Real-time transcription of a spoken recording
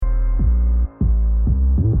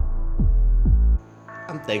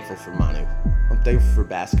thankful for Manu. I'm thankful for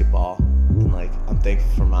basketball. And, I'm thankful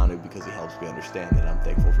for Manu because he helps me understand that I'm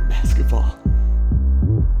thankful for basketball.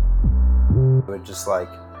 But just like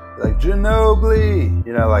Ginobili,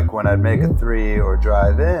 when I'd make a three or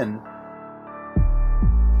drive in.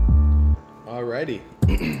 Alrighty.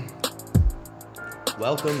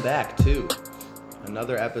 Welcome back to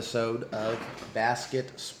another episode of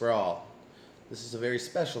Basket Sprawl. This is a very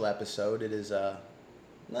special episode. It is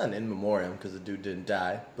not an in memoriam because the dude didn't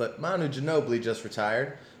die, but Manu Ginobili just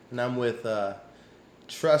retired, and I'm with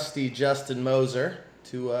trusty Justin Moser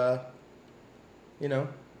to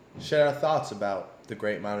share our thoughts about the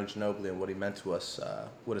great Manu Ginobili and what he meant to us,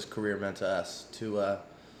 what his career meant to us, to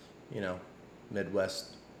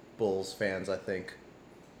Midwest Bulls fans. I think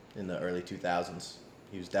in the early 2000s,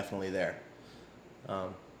 he was definitely there.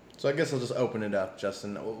 So I guess I'll just open it up,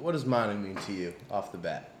 Justin. What does Manu mean to you off the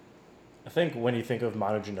bat? I think when you think of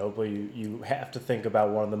Manu Ginobili, you have to think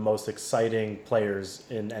about one of the most exciting players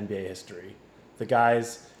in NBA history. The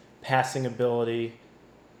guy's passing ability,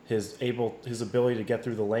 his ability to get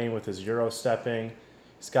through the lane with his Euro stepping.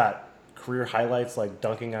 He's got career highlights like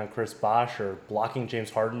dunking on Chris Bosh or blocking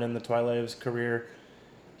James Harden in the twilight of his career.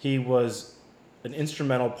 He was an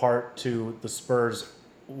instrumental part to the Spurs,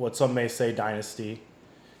 what some may say, dynasty.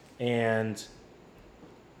 And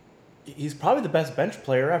he's probably the best bench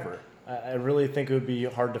player ever. I really think it would be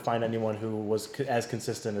hard to find anyone who was as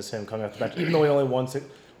consistent as him coming off the bench. Even though he only won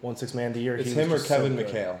six man of the year. It's him or Kevin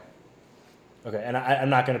McHale. Okay, and I'm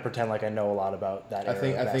not going to pretend like I know a lot about that era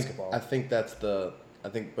of basketball.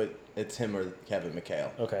 But it's him or Kevin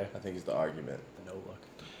McHale. Okay. I think is the argument. No look.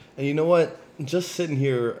 And you know what? Just sitting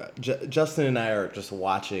here, Justin and I are just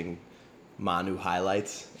watching Manu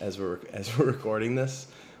highlights as we're recording this.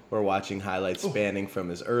 We're watching highlights spanning from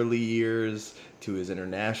his early years to his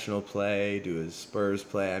international play, to his Spurs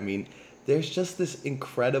play. I mean, there's just this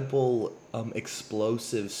incredible,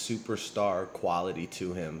 explosive superstar quality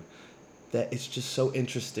to him that it's just so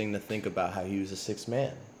interesting to think about how he was a sixth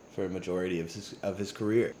man for a majority of his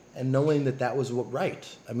career. And knowing that was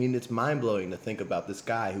right. I mean, it's mind-blowing to think about this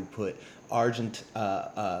guy who put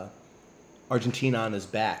Argentina on his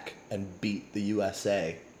back and beat the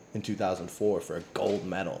USA in 2004 for a gold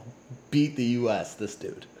medal. Beat the U.S., this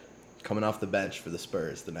dude. Coming off the bench for the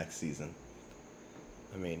Spurs the next season.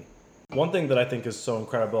 I mean... One thing that I think is so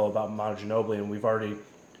incredible about Manu Ginobili, and we've already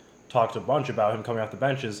talked a bunch about him coming off the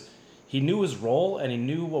bench, is he knew his role and he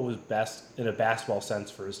knew what was best in a basketball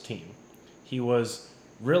sense for his team. He was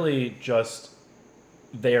really just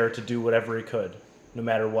there to do whatever he could, no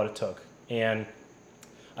matter what it took. And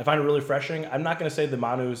I find it really refreshing. I'm not going to say that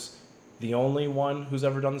Manu's the only one who's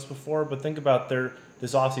ever done this before, but think about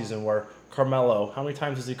this offseason where Carmelo, how many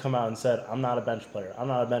times has he come out and said, I'm not a bench player, I'm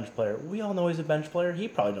not a bench player. We all know he's a bench player. He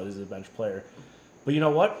probably knows he's a bench player. But you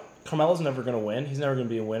know what? Carmelo's never going to win. He's never going to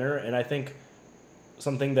be a winner. And I think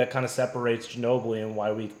something that kind of separates Ginobili and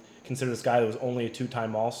why we consider this guy that was only a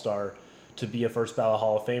two-time All-Star to be a first ballot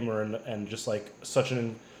Hall of Famer and just like such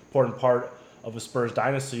an important part of a Spurs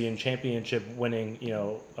dynasty and championship winning,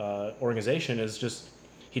 organization is just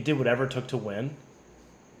he did whatever it took to win.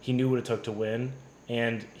 He knew what it took to win,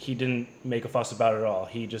 and he didn't make a fuss about it at all.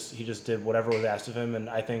 He just did whatever was asked of him, and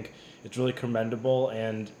I think it's really commendable.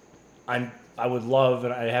 And I would love,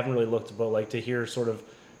 and I haven't really looked, but like to hear sort of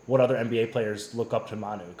what other NBA players look up to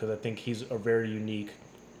Manu, because I think he's a very unique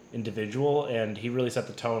individual, and he really set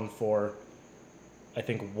the tone for, I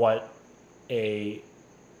think, what a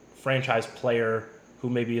franchise player who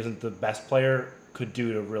maybe isn't the best player could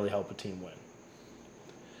do to really help a team win.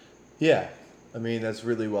 Yeah, I mean, that's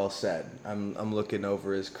really well said. I'm looking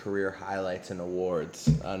over his career highlights and awards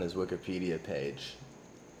on his Wikipedia page,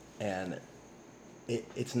 and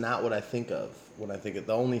it's not what I think of when I think of.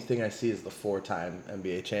 The only thing I see is the 4-time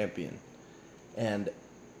NBA champion, and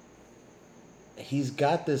he's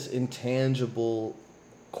got this intangible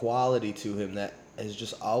quality to him that has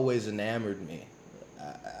just always enamored me.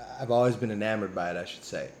 I've always been enamored by it, I should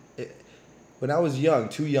say. When I was young,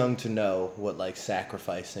 too young to know what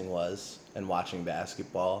sacrificing was and watching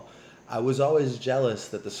basketball, I was always jealous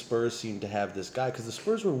that the Spurs seemed to have this guy because the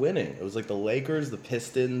Spurs were winning. It was like the Lakers, the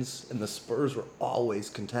Pistons, and the Spurs were always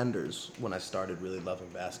contenders when I started really loving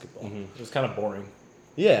basketball. Mm-hmm. It was kind of boring.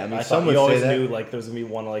 Yeah, I mean, some would always knew there was gonna be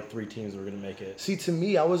one of 3 teams that were gonna make it. See, to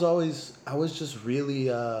me, I was just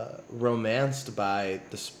really romanced by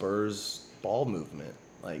the Spurs ball movement.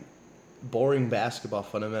 Boring basketball,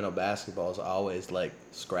 fundamental basketball has always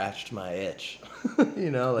scratched my itch.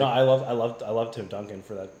 No, I loved Tim Duncan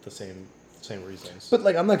for the same reasons. But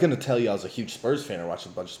I'm not gonna tell you I was a huge Spurs fan or watched a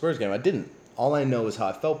bunch of Spurs games. I didn't. all I know is how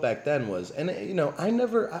I felt back then was, and you know, I'm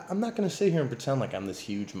not gonna sit here and pretend like I'm this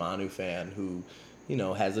huge Manu fan who, you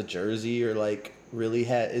know, has a jersey or like really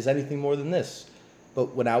is anything more than this.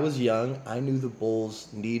 But when I was young, I knew the Bulls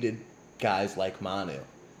needed guys like Manu.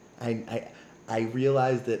 I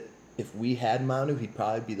realized that if we had Manu, he'd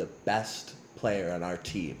probably be the best player on our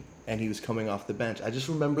team. And he was coming off the bench. I just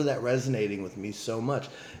remember that resonating with me so much.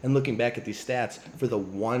 And looking back at these stats, for the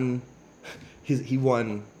one, he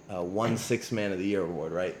won one Sixth Man of the Year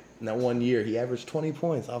award, right? In that 1 year, he averaged 20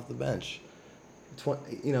 points off the bench.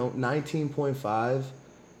 19.5.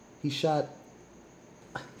 He shot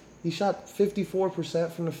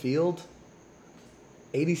 54% from the field,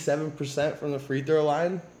 87% from the free throw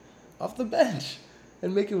line, off the bench,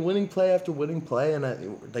 and making winning play after winning play.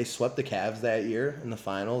 And they swept the Cavs that year in the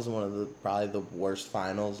finals, one of probably the worst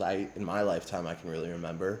finals in my lifetime I can really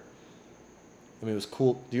remember. I mean, it was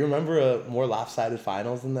cool. Do you remember a more lopsided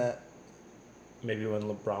finals than that? Maybe when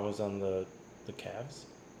LeBron was on the Cavs.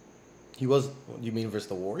 He was. You mean versus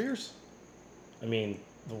the Warriors? I mean,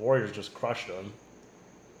 the Warriors just crushed them.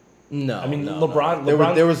 No, I mean, no, LeBron.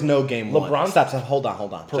 No. There was no game one. LeBron. Stop. Hold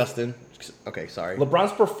on. Justin. Okay, sorry.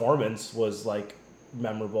 LeBron's performance was like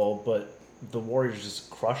memorable, but the Warriors just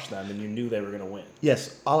crushed them, and you knew they were going to win.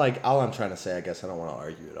 Yes. All I'm trying to say, I guess I don't want to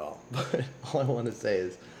argue at all, but all I want to say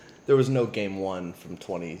is there was no game one from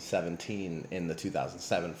 2017 in the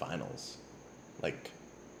 2007 finals. Like,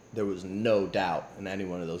 there was no doubt in any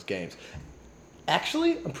one of those games.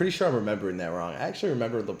 Actually, I'm pretty sure I'm remembering that wrong. I actually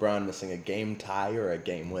remember LeBron missing a game tie or a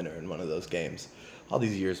game winner in one of those games. All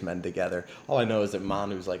these years men together. All I know is that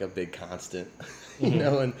Manu's like a big constant, you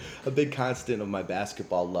know, and a big constant of my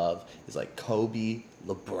basketball love is like Kobe,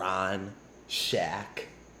 LeBron, Shaq,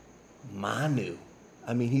 Manu.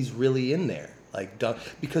 I mean, he's really in there. Like,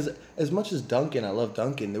 because as much as Duncan, I love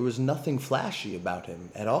Duncan, there was nothing flashy about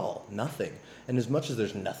him at all. Nothing. And as much as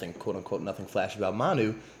there's nothing, quote unquote, nothing flashy about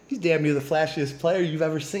Manu, he's damn near the flashiest player you've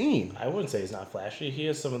ever seen. I wouldn't say he's not flashy. He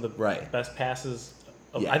has some of the best passes.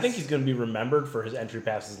 Yes. I think he's going to be remembered for his entry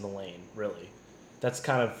passes in the lane, really. That's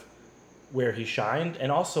kind of where he shined.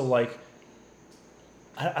 And also, like,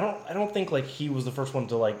 I don't think, like, he was the first one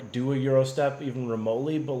to, like, do a Euro step even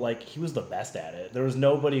remotely, but, like, he was the best at it. There was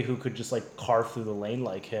nobody who could just, like, carve through the lane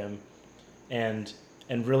like him and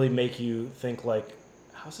really make you think, like,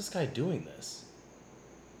 how's this guy doing this?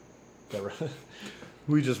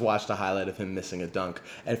 We just watched a highlight of him missing a dunk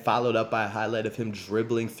and followed up by a highlight of him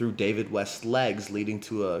dribbling through David West's legs, leading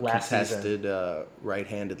to a contested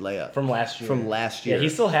right-handed layup. From last year. Yeah, he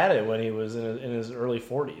still had it when he was in his early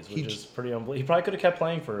 40s, which is pretty unbelievable. He probably could have kept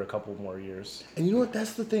playing for a couple more years. And you know what?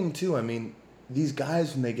 That's the thing, too. I mean, these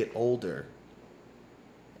guys, when they get older,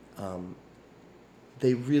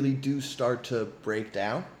 they really do start to break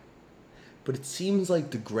down. But it seems like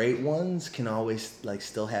the great ones can always, like,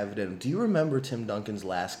 still have it in them. Do you remember Tim Duncan's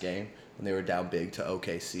last game when they were down big to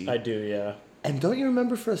OKC? I do, yeah. And don't you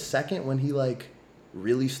remember for a second when he, like,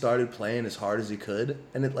 really started playing as hard as he could?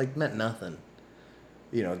 And it, like, meant nothing.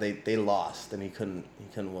 You know, they lost and he couldn't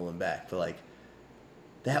will them back. But, like,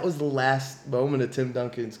 that was the last moment of Tim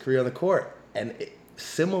Duncan's career on the court. And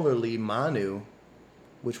similarly, Manu,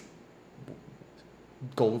 which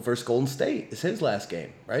versus Golden State is his last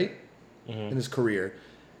game, right? In his career,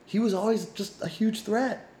 he was always just a huge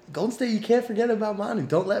threat. Golden State, you can't forget about Manu.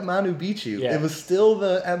 Don't let Manu beat you. Yeah. It was still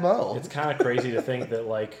the MO. It's kind of crazy to think that,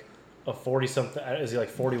 like, a 40-something, is he like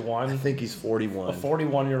 41? I think he's 41. A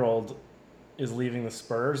 41-year-old is leaving the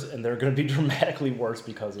Spurs, and they're going to be dramatically worse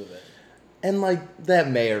because of it. And, like, that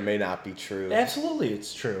may or may not be true. Absolutely,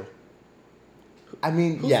 it's true. I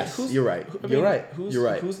mean, you're right. You're right.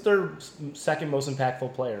 Who's their second most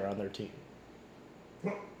impactful player on their team?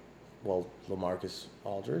 Well, LaMarcus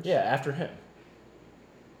Aldridge. Yeah, after him.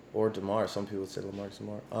 Or DeMar. Some people would say LaMarcus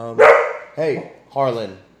DeMar. Hey,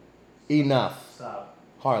 Harlan. Enough. Stop.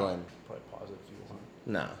 Harlan. Probably pause it if you want.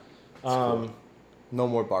 Nah. Cool. No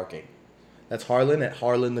more barking. That's Harlan at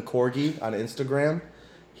Harlan the Corgi on Instagram.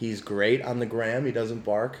 He's great on the gram. He doesn't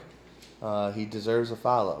bark. He deserves a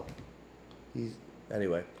follow.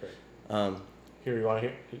 Anyway. Great. Here, you want to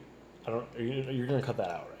hear? You're gonna cut that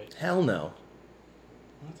out, right? Hell no.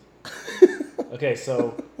 Okay,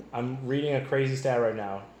 so I'm reading a crazy stat right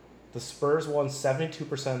now. The Spurs won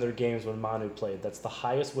 72% of their games when Manu played. That's the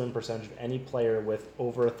highest win percentage of any player with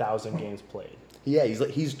over 1,000 games played. Yeah,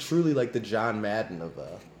 he's truly like the John Madden of the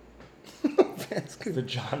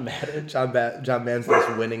John Madden? John Madden's the most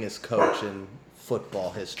winningest coach in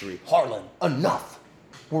football history. Harlan, enough.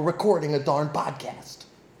 We're recording a darn podcast.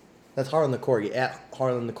 That's Harlan the Corgi. At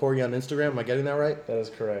Harlan the Corgi on Instagram. Am I getting that right? That is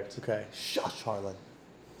correct. Okay. Shush, Harlan.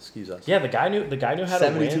 Excuse us. Yeah, the guy knew how to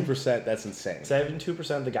win. 72%. That's insane.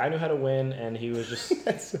 72%. The guy knew how to win, and he was just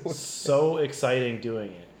That's so so exciting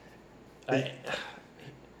doing it.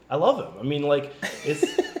 I love him. I mean, like, it's.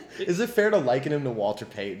 Is it fair to liken him to Walter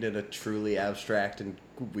Payton in a truly abstract and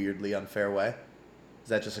weirdly unfair way? Is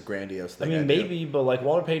that just a grandiose I thing? mean, maybe, but like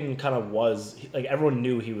Walter Payton kind of was like everyone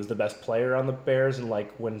knew he was the best player on the Bears, and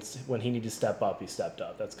like when he needed to step up, he stepped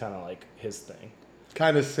up. That's kind of like his thing.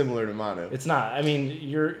 Kind of similar to Manu. It's not. I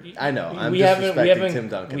mean, I know. I'm disrespecting Tim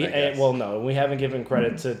Duncan. I guess. Well, no, we haven't given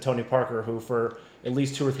credit to Tony Parker, who for at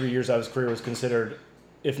least 2 or 3 years of his career was considered,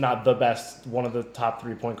 if not the best, one of the top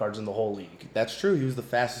 3 point guards in the whole league. That's true. He was the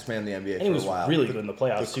fastest man in the NBA and he was for a while. really good in the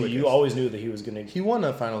playoffs too. You quickest. always knew that he was going to. He won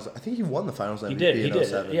the finals. I think he won the finals MVP He did. in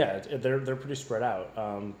 07. Yeah, they're pretty spread out.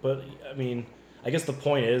 But I mean, I guess the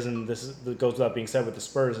point is, and this goes without being said with the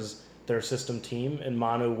Spurs, is they're a system team, and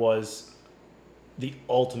Manu was the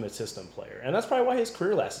ultimate system player, and that's probably why his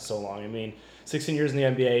career lasted so long. I mean, 16 years in the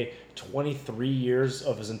NBA, 23 years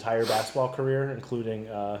of his entire basketball career, including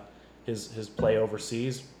his play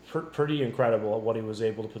overseas. Pretty incredible what he was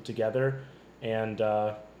able to put together, and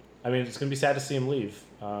I mean, it's going to be sad to see him leave.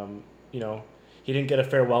 You know, he didn't get a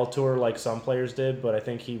farewell tour like some players did, but I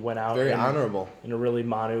think he went out Very honorable. in a really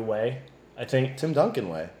Manu way. I think Tim Duncan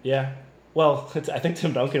way. Yeah. Well, I think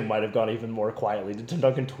Tim Duncan might have gone even more quietly. Did Tim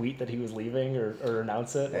Duncan tweet that he was leaving or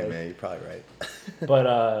announce it? Hey, man, you're probably right.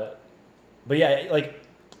 But yeah, like,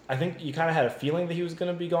 I think you kind of had a feeling that he was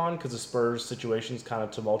going to be gone because the Spurs situation's kind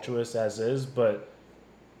of tumultuous as is, but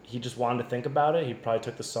he just wanted to think about it. He probably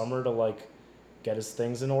took the summer to, like, get his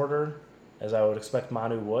things in order, as I would expect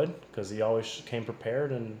Manu would, because he always came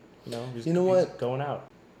prepared and, he's going out.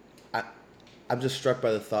 I'm just struck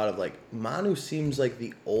by the thought of, like, Manu seems like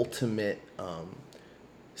the ultimate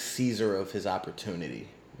seizer of his opportunity.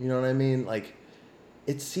 You know what I mean? Like,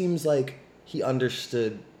 it seems like he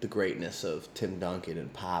understood the greatness of Tim Duncan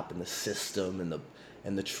and Pop and the system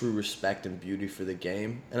and the true respect and beauty for the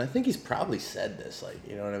game. And I think he's probably said this, like,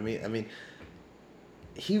 you know what I mean? I mean,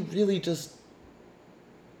 he really just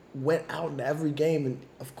went out in every game, and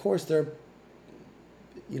of course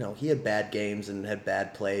he had bad games and had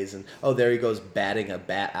bad plays, and there he goes batting a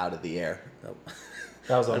bat out of the air.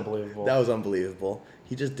 That was unbelievable. That was unbelievable.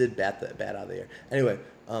 He just did bat the bat out of the air. Anyway,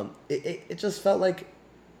 it just felt like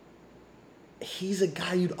he's a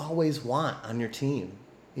guy you'd always want on your team.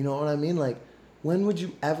 You know what I mean? Like, when would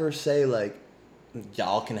you ever say, like,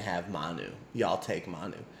 y'all can have Manu, y'all take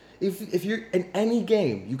Manu? If you're in any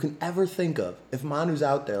game you can ever think of, if Manu's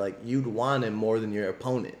out there, like, you'd want him more than your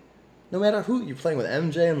opponent. No matter who you're playing with,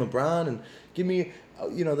 MJ and LeBron, and give me,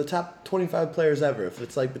 the top 25 players ever. If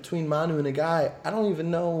it's like between Manu and a guy, I don't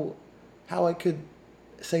even know how I could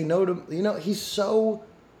say no to.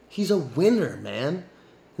 He's a winner, man. And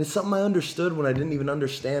it's something I understood when I didn't even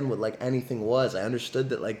understand what, like, anything was. I understood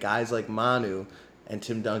that, like, guys like Manu and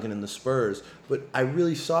Tim Duncan and the Spurs, but I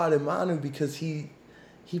really saw it in Manu because he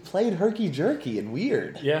played herky-jerky and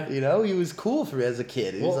weird. Yeah. He was cool for me as a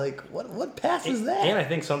kid. He was like, what pass is that? And I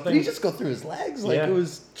think something... Did he just go through his legs? Like, it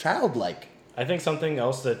was childlike. I think something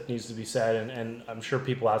else that needs to be said, and I'm sure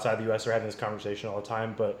people outside the U.S. are having this conversation all the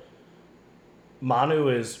time, but Manu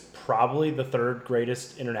is probably the 3rd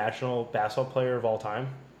greatest international basketball player of all time.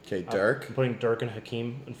 Okay, Dirk. I'm putting Dirk and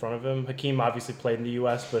Hakeem in front of him. Hakeem obviously played in the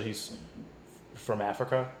U.S., but he's from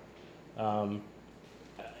Africa. That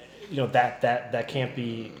can't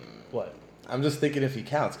be what. I'm just thinking if he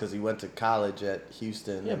counts because he went to college at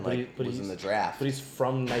Houston and was in the draft. But he's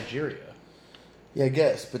from Nigeria. Yeah, I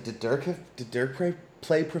guess. But did Dirk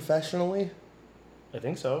play professionally? I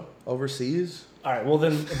think so. Overseas? All right. Well,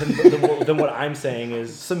 then what I'm saying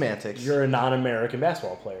is semantics. You're a non-American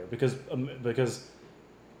basketball player because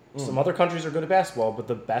some other countries are good at basketball, but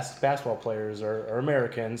the best basketball players are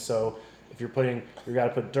American. So if you got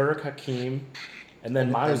to put Dirk, Hakeem. And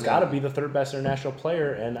then Manu's got to be the 3rd best international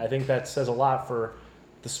player, and I think that says a lot for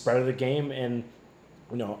the spread of the game. And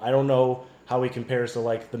I don't know how he compares to,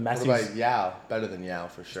 like, the Messi. What about Yao? Better than Yao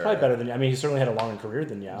for sure. Probably better than. I mean, he certainly had a longer career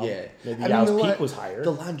than Yao. Yeah, maybe Yao's peak was higher.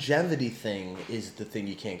 The longevity thing is the thing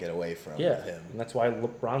you can't get away from. Yeah, with him. And that's why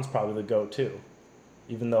LeBron's probably the GOAT too.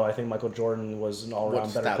 Even though I think Michael Jordan was an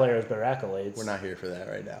all-around better player with better accolades. We're not here for that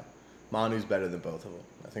right now. Manu's better than both of them.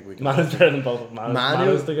 I think we can. Manu's better than both of them.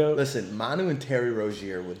 Manu's the GOAT. Listen, Manu and Terry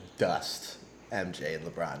Rozier would dust MJ and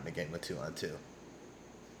LeBron in a game of 2-on-2.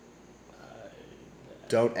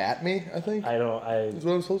 Don't at me, I think. Is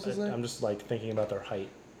what I'm supposed to say? I'm just, like, thinking about their height.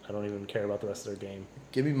 I don't even care about the rest of their game.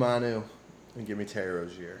 Give me Manu and give me Terry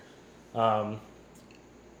Rozier. But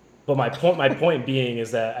my point being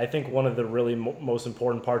is that I think one of the really most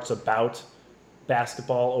important parts about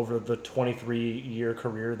basketball over the 23-year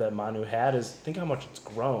career that Manu had is think how much it's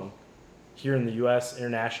grown here in the U.S.,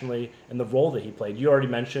 internationally, and the role that he played. You already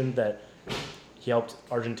mentioned that he helped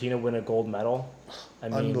Argentina win a gold medal. I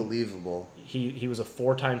mean, Unbelievable. He was a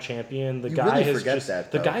 4-time champion. The You guy really has forget just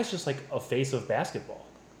that, the though. guy's just like a face of basketball,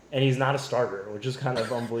 and he's not a starter, which is kind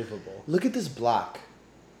of unbelievable. Look at this block.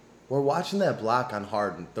 We're watching that block on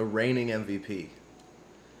Harden, the reigning MVP.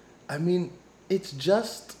 I mean, it's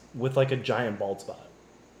just... With like a giant bald spot,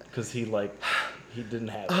 because he didn't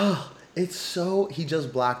have it. Oh, it's so... He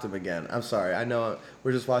just blocked him again. I'm sorry. I know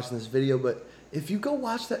we're just watching this video, but if you go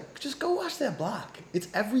watch that... Just go watch that block. It's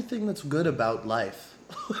everything that's good about life.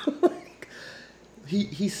 He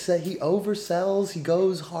oversells. He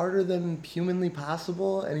goes harder than humanly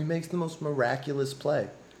possible, and he makes the most miraculous play.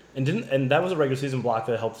 And that was a regular season block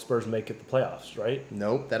that helped Spurs make it the playoffs, right?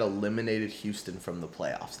 Nope, that eliminated Houston from the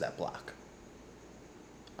playoffs, that block.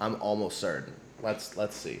 I'm almost certain.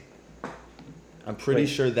 Let's see. I'm pretty Wait.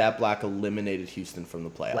 sure that block eliminated Houston from the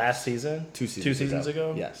playoffs. Last season? 2 seasons Two seasons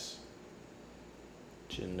ago? Yes.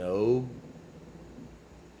 Gino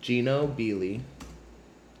Bealey.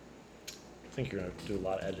 I think you're going to do a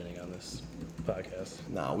lot of editing on this podcast.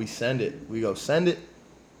 No, we send it. We go send it.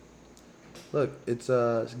 Look, it's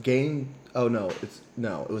a game. Oh no,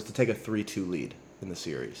 it was to take a 3-2 lead in the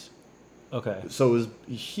series. Okay. So it was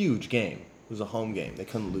a huge game. It was a home game. They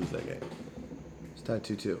couldn't lose that game. It's tied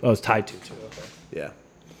 2-2. Oh, it's tied 2-2. Okay. Yeah.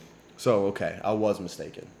 So, okay, I was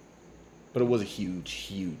mistaken. But it was a huge,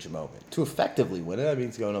 huge moment. To effectively win it, that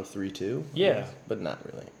means going up 3-2. Yeah. But not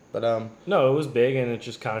really. But No, it was big, and it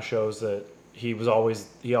just kind of shows that he always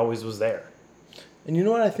was there. and you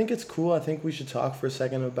know what? I think it's cool. I think we should talk for a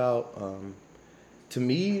second about to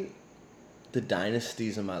me, the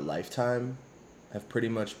dynasties in my lifetime have pretty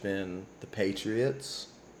much been the Patriots,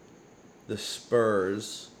 the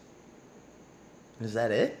Spurs. Is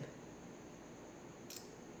that it?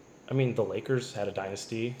 I mean, the Lakers had a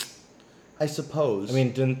dynasty. I suppose. I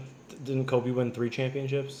mean, didn't Kobe win 3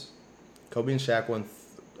 championships? Kobe and Shaq won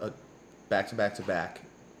back-to-back-to-back.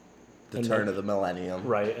 The And turn then- of the millennium.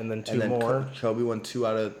 Right, and then 2 And then more. Kobe won 2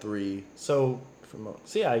 out of 3. So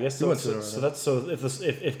yeah, I guess He so. went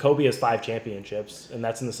to If Kobe has 5 championships, and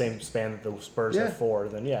that's in the same span that the Spurs Yeah. have 4,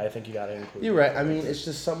 then yeah, I think you got to include. You're right. I mean, it's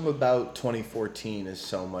just something about 2014 is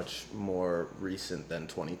so much more recent than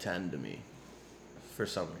 2010 to me, for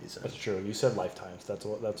some reason. That's true. You said lifetimes. That's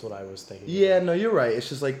what I was thinking. Yeah, no, you're right. It's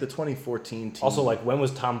just like the 2014 team. Also, like, when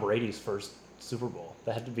was Tom Brady's first Super Bowl?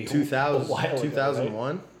 That had to be 2000, a while ago,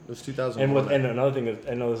 2001? right? It was 2001. And another thing is,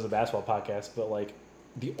 I know this is a basketball podcast, but like,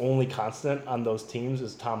 the only constant on those teams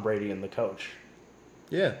is Tom Brady and the coach.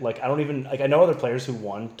 Yeah. Like, I don't even like. I know other players who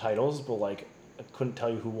won titles, but like, I couldn't tell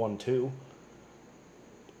you who won 2.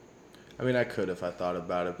 I mean, I could if I thought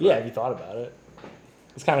about it. But Yeah, if you thought about it,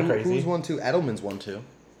 it's kind of crazy. Who's won 2? Edelman's won 2.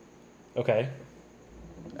 Okay.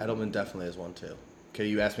 Edelman definitely has won 2. Okay,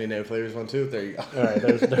 you asked me to name players won 2? There you go. All right.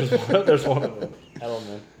 There's one of them.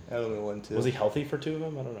 Edelman. Edelman won 2. Was he healthy for 2 of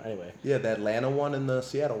them? I don't know. Anyway. Yeah, the Atlanta one and the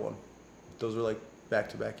Seattle one. Those were like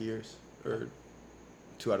back-to-back years. Or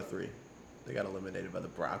 2 out of 3. They got eliminated by the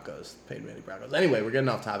Broncos. Peyton Manning Broncos. Anyway, we're getting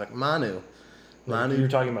off topic. Manu. You were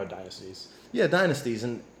talking about dynasties. Yeah, dynasties.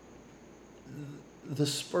 And the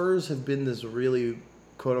Spurs have been this really,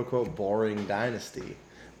 quote-unquote, boring dynasty.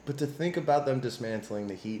 But to think about them dismantling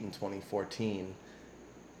the Heat in 2014,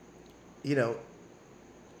 you know,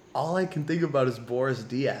 all I can think about is Boris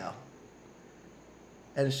Diaw.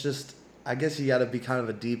 And it's just, I guess you got to be kind of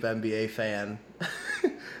a deep NBA fan.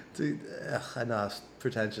 I know how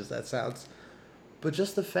pretentious that sounds. But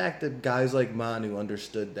just the fact that guys like Manu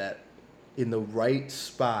understood that in the right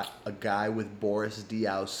spot, a guy with Boris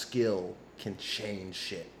Diaw's skill can change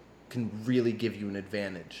shit, can really give you an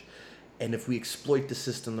advantage. And if we exploit the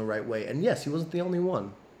system the right way, and yes, he wasn't the only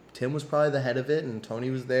one. Tim was probably the head of it, and Tony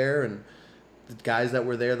was there, and the guys that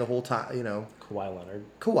were there the whole time, you know. Kawhi Leonard.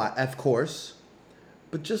 Kawhi, of course.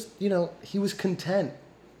 But just, you know, he was content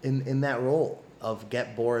in that role of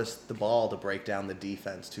get Boris the ball to break down the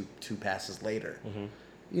defense 2 passes later. Mm-hmm.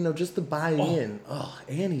 You know, just the buy-in.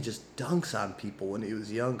 And he just dunks on people when he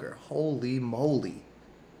was younger. Holy moly.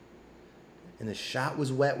 And his shot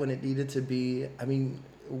was wet when it needed to be. I mean,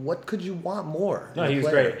 what could you want more? No, he was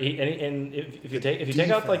great. And if you take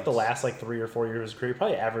out like the last like 3 or 4 years of his career, he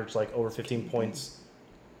probably averaged like over 15 points.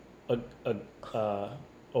 Over,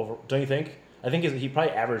 don't you think? I think he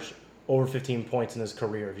probably averaged over 15 points in his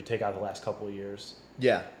career if you take out the last couple of years.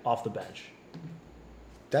 Yeah, Off the bench.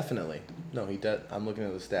 definitely. No, he does. I'm looking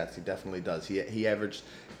at the stats. He definitely does. He averaged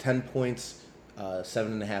 10 points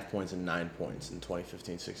 7.5 points and 9 points in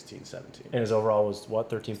 2015, 16, 17. And his overall was what,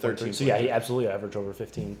 13.3? 13. So yeah, he absolutely averaged over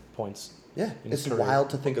 15 points Yeah, in his it's career. wild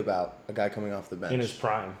to think about a guy coming off the bench. In his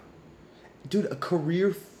prime. Dude, a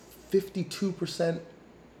career 52%.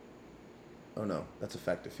 Oh no, that's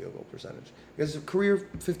effective field goal percentage. Because a career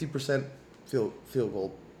 50% field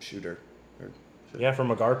goal shooter. Yeah,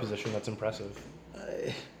 from a guard position, that's impressive.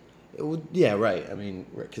 Yeah, right. I mean,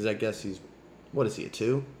 because I guess what is he, a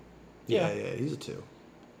 2? Yeah. Yeah, he's a 2.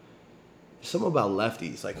 Something about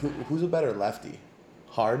lefties. Like, who's a better lefty?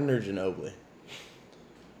 Harden or Ginobili?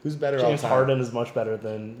 Who's better all James time? Harden is much better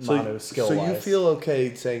than Manu skill-wise. So you feel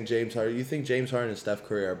okay saying James Harden? You think James Harden and Steph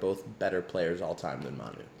Curry are both better players all time than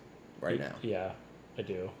Manu right now? Yeah, I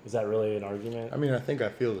do. Is that really an argument? I mean, I think I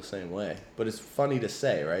feel the same way. But it's funny to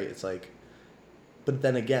say, right? It's like, but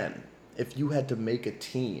then again, if you had to make a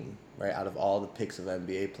team, right, out of all the picks of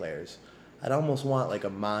NBA players, I'd almost want like a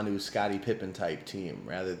Manu, Scottie Pippen type team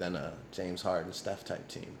rather than a James Harden, Steph type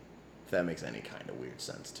team. If that makes any kind of weird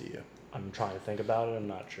sense to you. I'm trying to think about it. I'm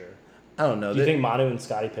not sure. I don't know. Do you think Manu and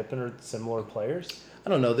Scottie Pippen are similar players? I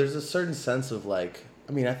don't know. There's a certain sense of like,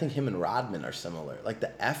 I mean, I think him and Rodman are similar. Like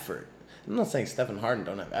the effort. I'm not saying Steph and Harden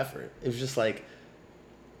don't have effort. It was just like,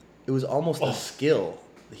 it was almost a skill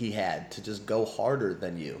he had to just go harder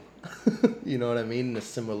than you. You know what I mean? In a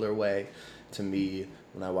similar way to me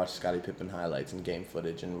when I watch Scottie Pippen highlights and game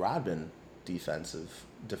footage and Rodman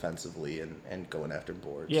defensively and going after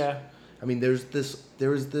boards. Yeah. I mean, there is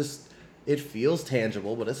this, it feels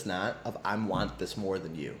tangible, but it's not, of I want this more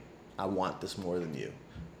than you. I want this more than you.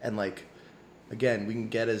 And like, again, we can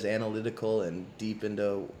get as analytical and deep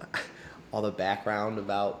into all the background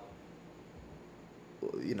about,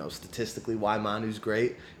 you know, statistically why Manu's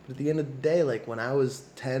great. But at the end of the day, like when I was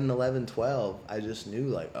 10, 11, 12, I just knew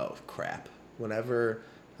like, oh, crap. Whenever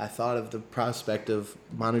I thought of the prospect of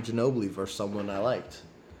Manu Ginobili versus someone I liked.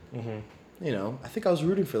 Mm-hmm. You know, I think I was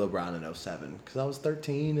rooting for LeBron in 07 because I was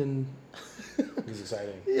 13 and... He's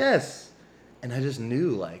exciting. Yes. And I just knew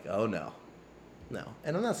like, oh no. No.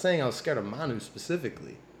 And I'm not saying I was scared of Manu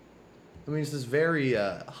specifically. I mean, it's this very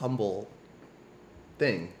humble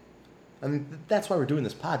thing. I mean, that's why we're doing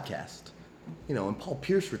this podcast. You know, when Paul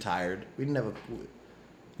Pierce retired, we didn't have a...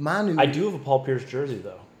 Manu... I do have a Paul Pierce jersey,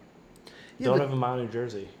 though. Yeah, Don't but- have a Manu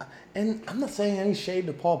jersey. And I'm not saying any shade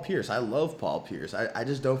to Paul Pierce. I love Paul Pierce. I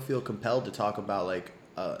just don't feel compelled to talk about, like,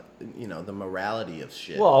 you know, the morality of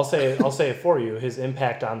shit. Well, I'll say it for you. His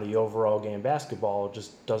impact on the overall game of basketball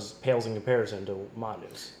just pales in comparison to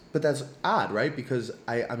Manu's. But that's odd, right? Because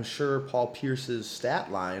I'm sure Paul Pierce's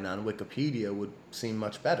stat line on Wikipedia would seem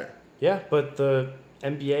much better. Yeah, but the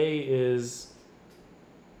NBA is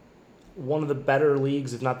one of the better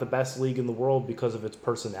leagues, if not the best league in the world, because of its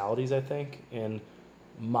personalities, I think. And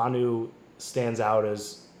Manu stands out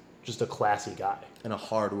as just a classy guy. And a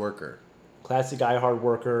hard worker. Classy guy, hard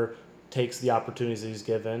worker, takes the opportunities he's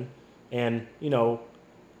given. And, you know,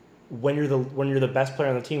 when you're the best player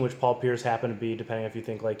on the team, which Paul Pierce happened to be, depending if you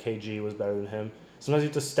think like KG was better than him, sometimes you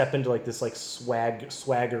have to step into like this like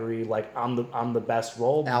swaggery, like I'm the best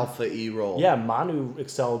role. Alpha E role. Yeah, Manu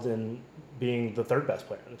excelled in being the third best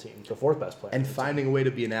player on the team, the fourth best player. And on the finding a way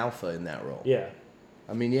to be an alpha in that role. team. Yeah.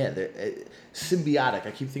 I mean, yeah, symbiotic.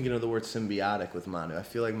 I keep thinking of the word symbiotic with Manu. I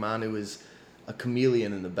feel like Manu is a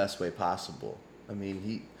chameleon in the best way possible. I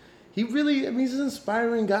mean, he really, I mean, he's an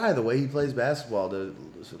inspiring guy, the way he plays basketball. The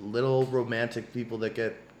little romantic people that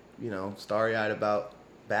get, you know, starry-eyed about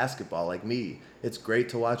basketball, like me. It's great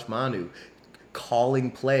to watch Manu calling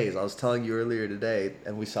plays. I was telling you earlier today,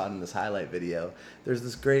 and we saw it in this highlight video. There's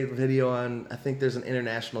this great video on, I think there's an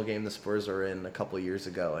international game the Spurs are in a couple years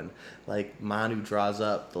ago, and like Manu draws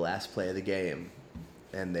up the last play of the game,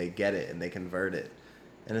 and they get it, and they convert it.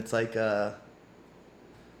 And it's like, you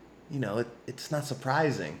know, it's not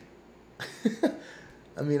surprising.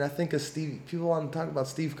 I mean, I think people want to talk about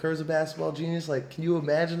Steve Kerr's a basketball genius. Like, can you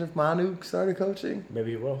imagine if Manu started coaching?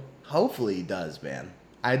 Maybe he will. Hopefully he does, man.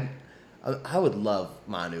 I would love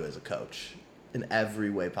Manu as a coach in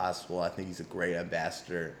every way possible. I think he's a great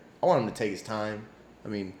ambassador. I want him to take his time. I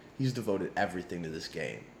mean, he's devoted everything to this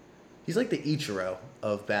game. He's like the Ichiro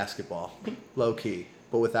of basketball, low key,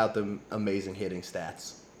 but without the amazing hitting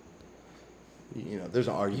stats. You know, there's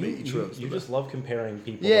an argument. You just love comparing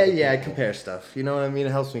people. Yeah, to other I people. compare stuff. You know what I mean?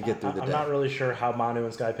 It helps me get through the I'm day. not really sure how Manu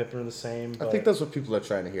and Scottie Pippen are the same. But I think that's what people are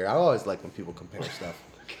trying to hear. I always like when people compare stuff.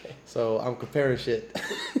 Okay. So I'm comparing shit.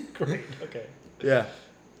 Great. Okay. Yeah.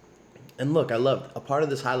 And look, I loved a part of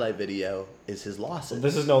this highlight video is his losses.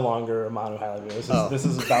 This is no longer a Manu highlight video. This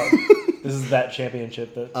is about this is that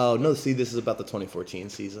championship that. Oh no! See, this is about the 2014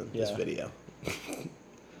 season. This Yeah. video.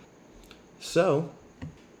 So,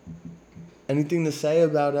 anything to say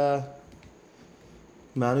about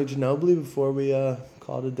Manu Ginobili before we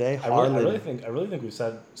call it a day? I really think we've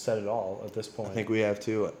said it all at this point. I think we have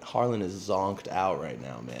to. Harlan is zonked out right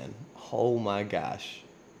now, man. Oh my gosh.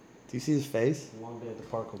 Do you see his face? A long day at the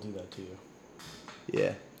park will do that to you.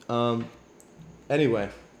 Yeah. Anyway,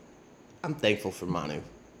 I'm thankful for Manu.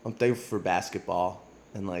 I'm thankful for basketball.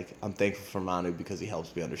 And, like, I'm thankful for Manu because he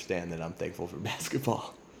helps me understand that I'm thankful for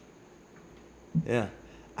basketball. Yeah.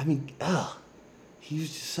 I mean, he was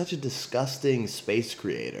just such a disgusting space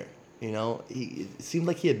creator. You know, it seemed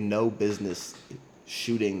like he had no business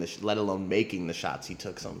shooting, let alone making the shots he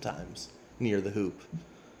took sometimes near the hoop.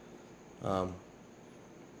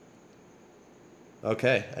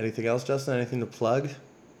 Okay. Anything else, Justin? Anything to plug?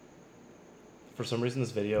 For some reason,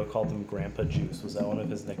 this video called him Grandpa Juice. Was that one of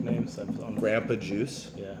his nicknames? Grandpa Juice?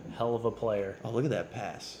 Yeah. Hell of a player. Oh, look at that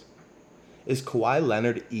pass. Is Kawhi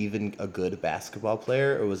Leonard even a good basketball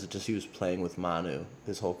player, or was it just he was playing with Manu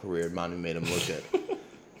his whole career and Manu made him look good?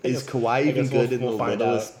 Is Kawhi even good in the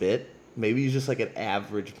littlest bit? Maybe he's just like an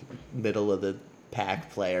average middle of the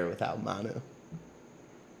pack player without Manu.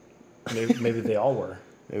 Maybe they all were.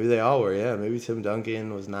 Maybe they all were, yeah. Maybe Tim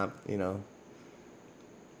Duncan was not, you know.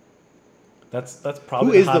 That's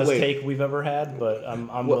probably the hottest take we've ever had, but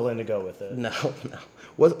I'm willing to go with it. No.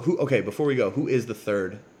 Okay, before we go, who is the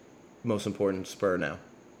third most important Spur now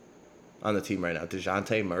on the team right now?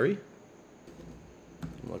 DeJounte Murray?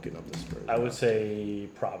 I'm looking up the Spurs. I would say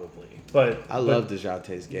probably, but I love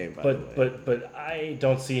DeJounte's game. By the way, but I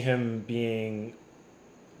don't see him being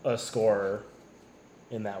a scorer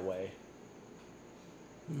in that way.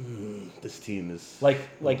 This team is like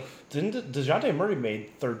didn't DeJounte Murray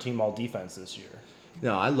made third team all defense this year?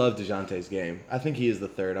 No, I love DeJounte's game. I think he is the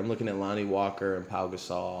third. I'm looking at Lonnie Walker and Pau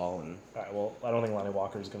Gasol. And all right, well, I don't think Lonnie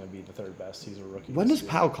Walker is going to be the third best. He's a rookie. When does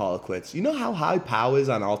Pau call it quits? You know how high Pau is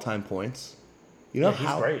on all-time points? You know he's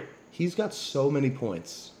great. He's got so many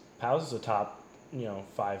points. Pau's a top,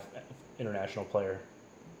 5 international player.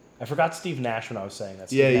 I forgot Steve Nash when I was saying that.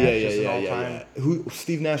 Yeah. Who?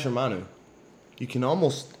 Steve Nash or Manu? You can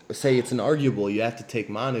almost say it's an arguable. You have to take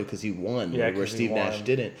Manu because he won, where Steve Nash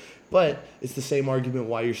didn't. But it's the same argument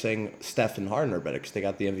why you're saying Steph and Harden are better because they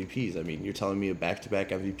got the MVPs. I mean, you're telling me a back-to-back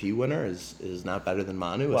MVP winner is not better than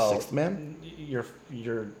Manu, a sixth man?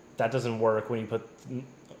 That doesn't work when you put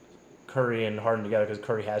Curry and Harden together because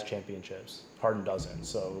Curry has championships. Harden doesn't.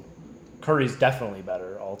 So Curry's definitely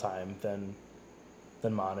better all time than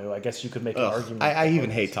Manu. I guess you could make an argument. I even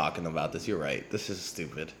hate talking about this. You're right. This is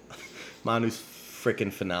stupid. Manu's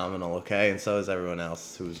freaking phenomenal, okay? And so is everyone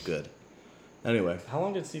else who's good. Anyway. How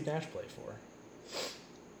long did Steve Nash play for?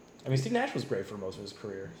 I mean, Steve Nash was great for most of his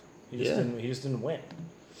career. He just didn't win.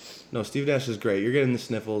 No, Steve Nash is great. You're getting the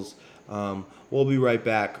sniffles. We'll be right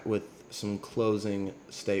back with some closing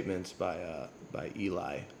statements by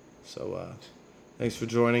Eli. So thanks for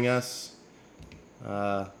joining us.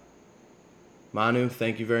 Manu,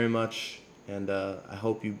 thank you very much. And I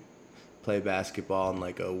hope you play basketball in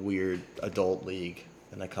like a weird adult league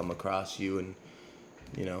and I come across you and,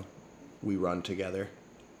 we run together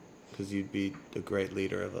because you'd be a great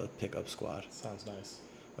leader of a pickup squad. Sounds nice.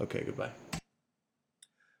 Okay, goodbye.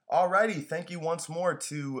 Alrighty, thank you once more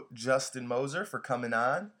to Justin Moser for coming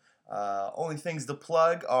on. Only things to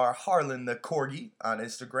plug are Harlan the Corgi on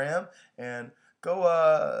Instagram, and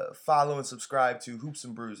go follow and subscribe to Hoops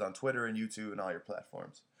and Brews on Twitter and YouTube and all your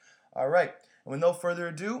platforms. All right, and with no further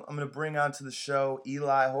ado, I'm going to bring on to the show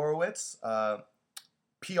Eli Horowitz,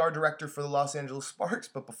 PR director for the Los Angeles Sparks,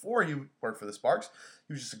 but before he worked for the Sparks,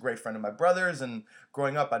 he was just a great friend of my brother's, and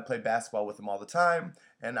growing up, I'd play basketball with him all the time,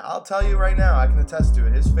 and I'll tell you right now, I can attest to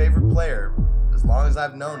it, his favorite player, as long as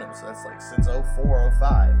I've known him, so that's like since 04,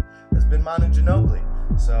 05, has been Manu Ginobili.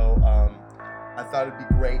 So I thought it'd be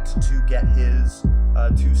great to get his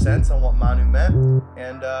 2 cents on what Manu meant,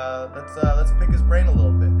 and let's pick his brain a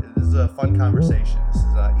little bit. This is a fun conversation. This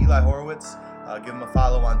is Eli Horowitz. Give him a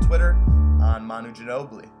follow on Twitter on Manu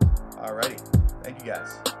Ginobili. Alrighty. Thank you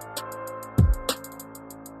guys.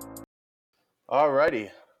 Alrighty.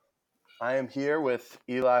 I am here with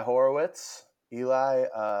Eli Horowitz. Eli,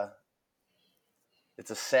 it's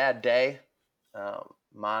a sad day.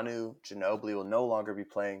 Manu Ginobili will no longer be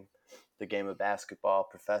playing the game of basketball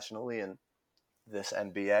professionally in this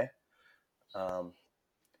NBA.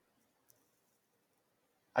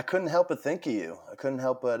 I couldn't help but think of you. I couldn't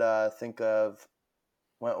help but think of,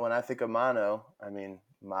 when I think of Manu, I mean,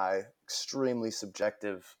 my extremely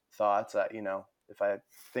subjective thoughts, if I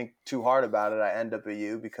think too hard about it, I end up at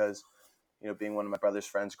you because, being one of my brother's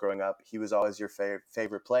friends growing up, he was always your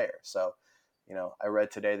favorite player. So, I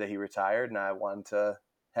read today that he retired and I wanted to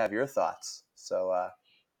have your thoughts. So,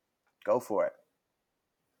 Go for it.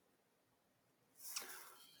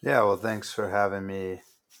 Yeah, well, thanks for having me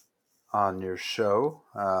on your show.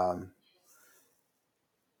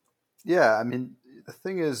 Yeah, I mean, the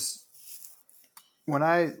thing is, when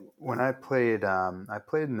I played, I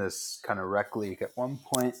played in this kind of rec league at one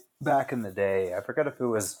point back in the day. I forget if it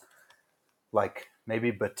was like maybe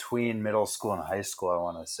between middle school and high school, I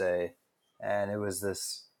want to say, and it was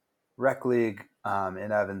this rec league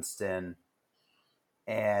in Evanston,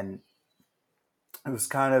 and it was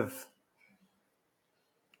kind of,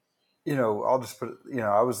 I'll just put,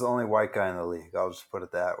 I was the only white guy in the league. I'll just put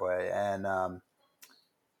it that way. And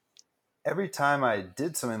every time I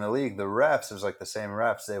did something in the league, the refs, it was like the same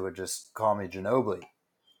refs, they would just call me Ginobili.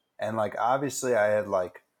 And like, obviously I had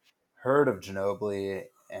like heard of Ginobili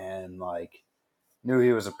and like knew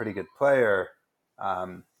he was a pretty good player.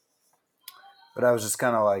 Um, but I was just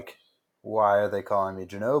kind of like, why are they calling me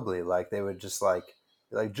Ginobili? Like they would just like,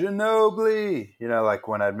 be like Ginobili, like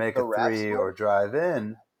when I'd make The a refs three would? or drive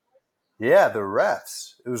in. Yeah, the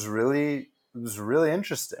refs. It was really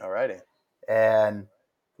interesting. Alrighty. And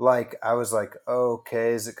like I was like,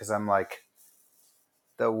 okay, is it because I'm like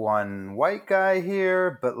the one white guy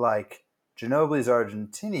here? But like Ginobili's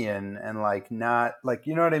Argentinian and like not like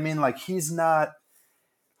you know what I mean? Like he's not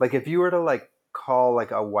like if you were to like call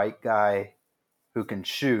like a white guy who can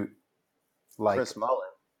shoot like Chris Mullin.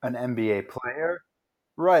 an NBA player,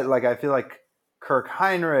 right? Like I feel like Kirk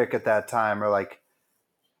Heinrich at that time, or like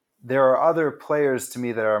there are other players to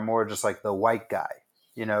me that are more just like the white guy.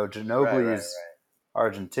 Ginobili is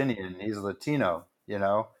Argentinian, he's Latino,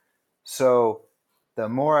 So the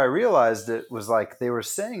more I realized it was like they were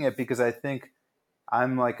saying it because I think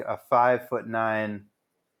I'm like a 5'9",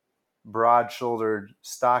 broad shouldered,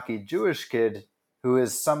 stocky Jewish kid who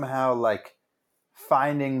is somehow like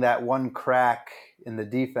finding that one crack in the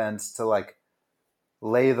defense to like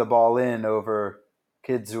lay the ball in over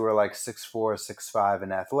kids who are like 6'4", 6'5",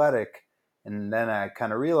 and athletic. And then I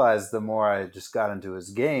kind of realized the more I just got into his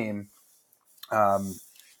game, um,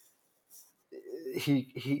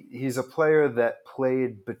 he's a player that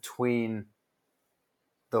played between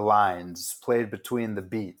the lines, played between the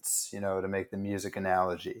beats, to make the music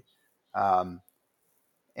analogy. Um,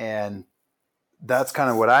 and that's kind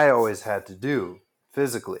of what I always had to do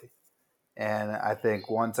physically. And I think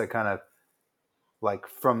once I kind of like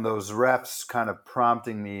from those reps kind of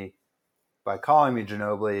prompting me by calling me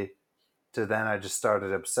Ginobili to then I just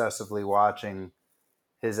started obsessively watching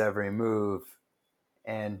his every move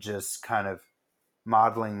and just kind of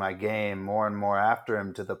modeling my game more and more after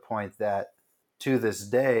him to the point that to this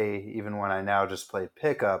day, even when I now just play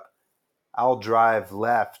pickup, I'll drive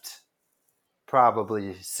left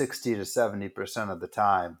probably 60 to 70% of the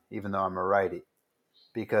time, even though I'm a righty,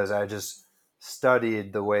 because I just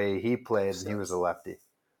studied the way he played and he was a lefty.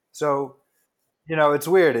 So, it's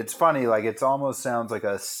weird. It's funny. Like, it almost sounds like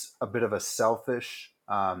a bit of a selfish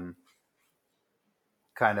kind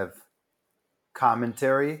of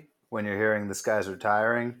commentary when you're hearing this guy's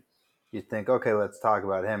retiring. You think, okay, let's talk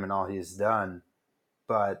about him and all he's done.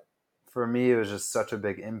 But for me, it was just such a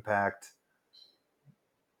big impact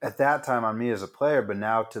at that time on me as a player. But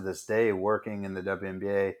now to this day, working in the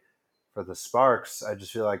WNBA for the Sparks, I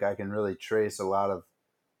just feel like I can really trace a lot of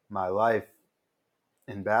my life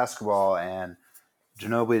in basketball. And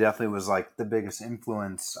Ginobili definitely was like the biggest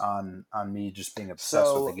influence on me just being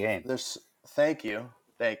obsessed with the game.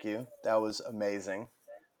 Thank you. That was amazing.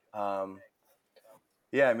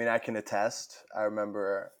 Yeah, I mean, I can attest. I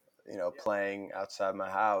remember, playing outside my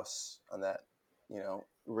house on that,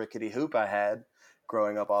 rickety hoop I had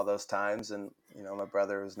growing up all those times. And, my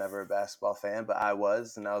brother was never a basketball fan, but I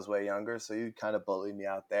was, and I was way younger. So you kind of bullied me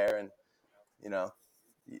out there. And, you know,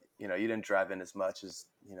 you didn't drive in as much as,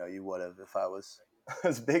 you would have if I was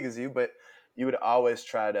as big as you, but you would always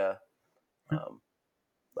try to, um,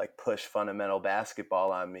 like push fundamental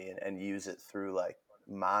basketball on me and use it through like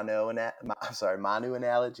Manu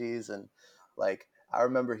analogies. And like I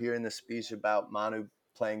remember hearing the speech about Manu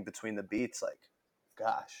playing between the beats. Like,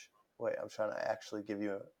 gosh, wait, I'm trying to actually give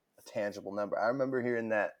you a tangible number. I remember hearing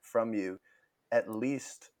that from you at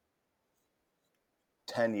least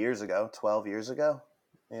 10 years ago, 12 years ago,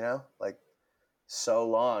 like so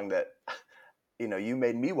long that you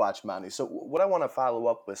made me watch Manu. So what I want to follow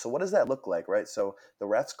up with, so what does that look like, right? So the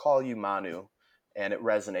refs call you Manu and it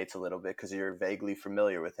resonates a little bit because you're vaguely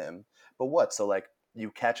familiar with him. But what? So like you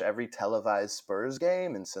catch every televised Spurs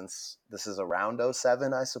game, and since this is around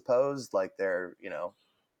 '07, I suppose, like they're,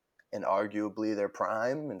 inarguably their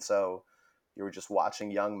prime. And so you were just watching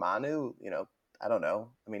young Manu, I don't know.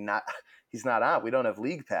 I mean, not he's not on. We don't have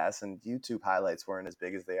League Pass, and YouTube highlights weren't as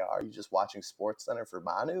big as they are. Are you just watching Sports Center for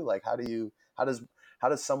Manu? Like, how does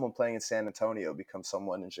someone playing in San Antonio become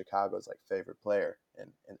someone in Chicago's like favorite player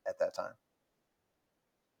at that time?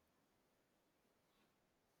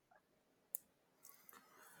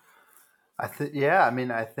 Yeah, I mean,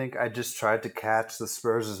 I think I just tried to catch the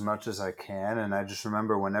Spurs as much as I can, and I just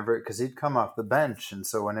remember whenever, because he'd come off the bench, and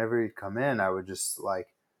so whenever he'd come in, I would just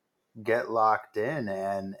like get locked in,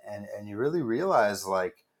 and you really realize,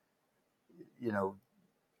 like, you know,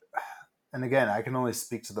 and again, I can only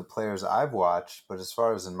speak to the players I've watched, but as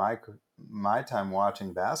far as in my time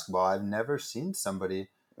watching basketball, I've never seen somebody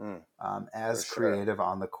For as sure. creative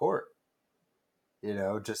on the court.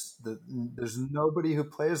 There's nobody who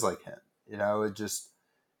plays like him. It just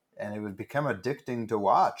and it would become addicting to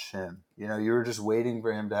watch him. You were just waiting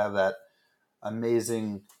for him to have that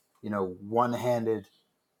amazing, one-handed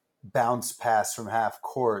bounce pass from half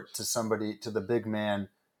court to somebody, to the big man,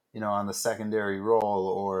 on the secondary roll,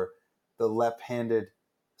 or the left-handed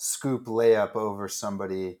scoop layup over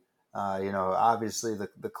somebody. Obviously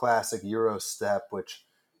the classic Euro step, which,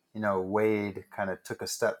 Wade kind of took a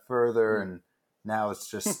step further, and now it's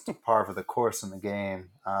just par for the course in the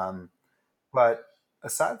game. But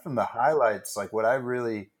aside from the highlights, like what I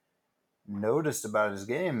really noticed about his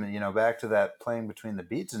game, back to that playing between the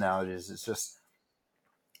beats analogies, it's just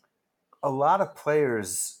a lot of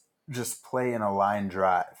players just play in a line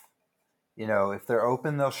drive. If they're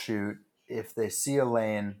open, they'll shoot. If they see a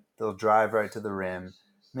lane, they'll drive right to the rim.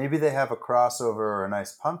 Maybe they have a crossover or a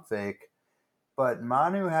nice pump fake, but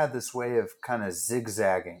Manu had this way of kind of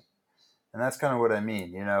zigzagging. And that's kind of what I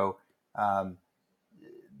mean. Um,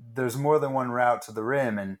 there's more than one route to the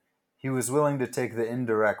rim, and he was willing to take the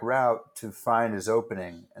indirect route to find his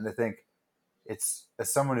opening. And I think it's,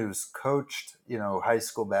 as someone who's coached, high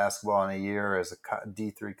school basketball in a year as a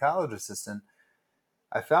D3 college assistant,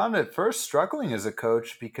 I found at first struggling as a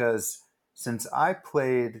coach because since I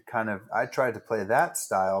tried to play that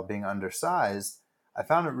style, being undersized, I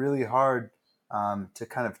found it really hard to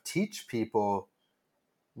kind of teach people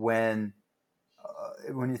when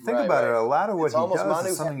you think Right, about it, right. a lot of what It's he almost does is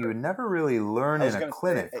Manu. something you would never really learn I was in a gonna say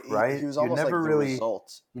clinic, right? he was You almost never like the really,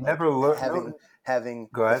 result, you like never learn. having No, having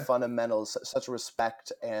go the ahead. fundamentals, such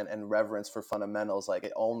respect and reverence for fundamentals.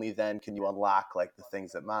 Like only then can you unlock like the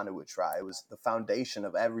things that Manu would try. It was the foundation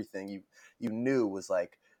of everything you knew was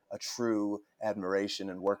like a true admiration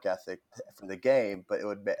and work ethic for the game. But it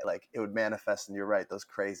would manifest, and you're right, those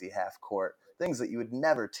crazy half court things that you would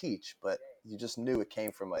never teach, but you just knew it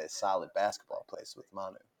came from a solid basketball place with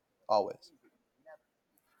Manu, always.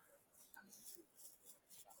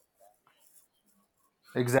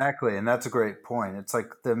 Exactly, and that's a great point. It's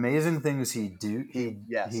like the amazing things Yes, he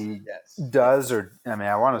yes, does, yes. or I mean,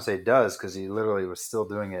 I want to say does because he literally was still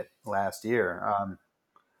doing it last year.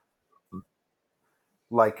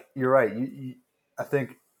 Like you're right. I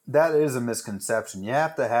think that is a misconception. You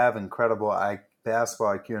have to have incredible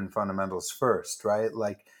basketball IQ and fundamentals first, right?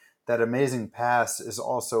 Like that amazing pass is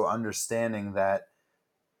also understanding that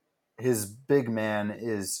his big man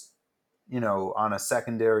is, on a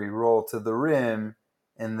secondary roll to the rim,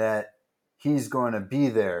 and that he's going to be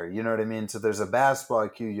there. You know what I mean? So there's a basketball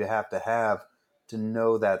IQ you have to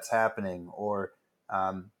know that's happening. Or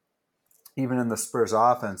even in the Spurs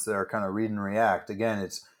offense, they're kind of read and react. Again,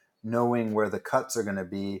 it's knowing where the cuts are going to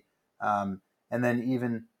be, and then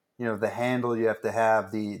even the handle you have to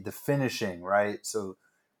have, the finishing, right? So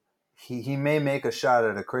he may make a shot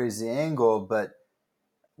at a crazy angle, but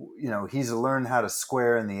he's learned how to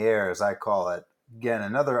square in the air, as I call it. Again,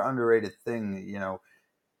 another underrated thing.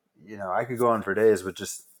 I could go on for days, but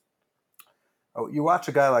just you watch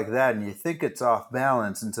a guy like that and you think it's off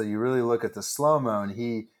balance until you really look at the slow mo, and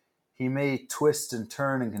he may twist and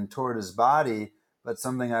turn and contort his body, but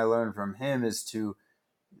something I learned from him is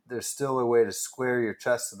there's still a way to square your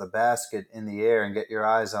chest to the basket in the air and get your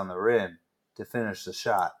eyes on the rim to finish the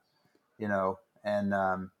shot. And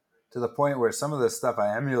to the point where some of the stuff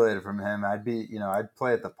I emulated from him, I'd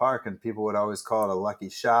play at the park and people would always call it a lucky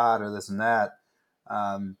shot or this and that,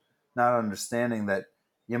 not understanding that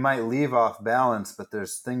you might leave off balance, but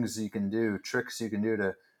there's things you can do, tricks you can do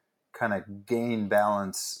to kind of gain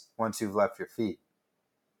balance once you've left your feet.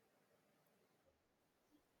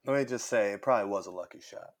 Let me just say, it probably was a lucky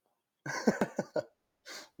shot.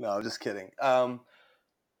 No, I'm just kidding. No,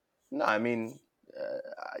 I mean,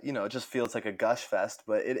 it just feels like a gush fest,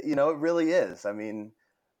 but it really is. I mean,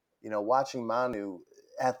 watching Manu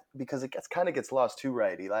because it gets lost too,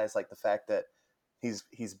 right? Eli's like the fact that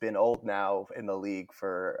he's been old now in the league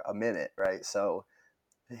for a minute, right? So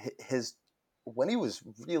his when he was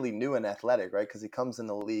really new and athletic, right? Because he comes in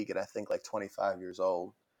the league at I think like 25 years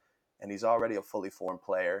old, and he's already a fully formed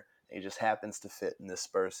player. And he just happens to fit in this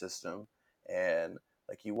Spurs system. And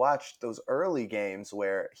like you watch those early games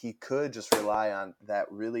where he could just rely on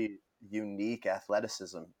that really unique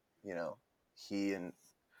athleticism. You know, he and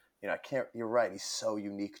I can't. You're right. He's so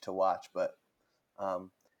unique to watch, but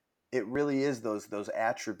um, it really is those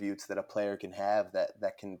attributes that a player can have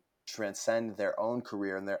that can transcend their own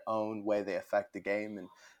career and their own way they affect the game. And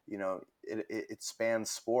it spans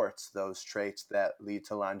sports, those traits that lead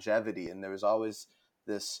to longevity. And there was always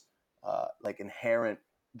this like inherent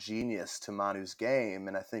genius to Manu's game,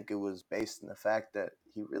 and I think it was based in the fact that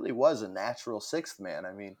he really was a natural sixth man.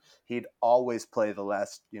 I mean, he'd always play the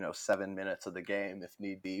last 7 minutes of the game if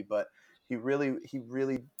need be, but he really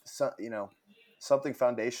something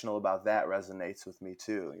foundational about that resonates with me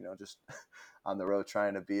too. Just on the road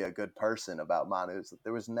trying to be a good person about Manu.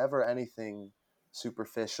 There was never anything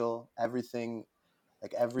superficial. Everything,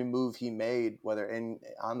 like every move he made, whether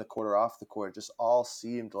on the court or off the court, just all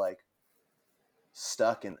seemed like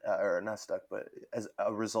stuck in, or not stuck, but as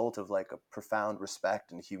a result of like a profound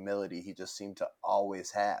respect and humility he just seemed to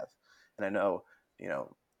always have. And I know,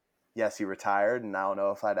 yes, he retired, and I don't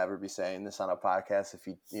know if I'd ever be saying this on a podcast if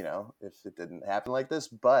if it didn't happen like this,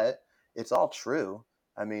 but it's all true.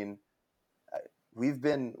 I mean,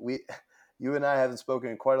 you and I haven't spoken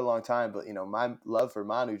in quite a long time, but my love for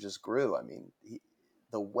Manu just grew. I mean,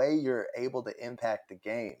 the way you're able to impact the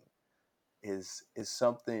game is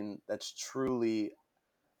something that's truly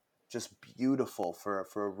just beautiful for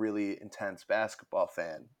a really intense basketball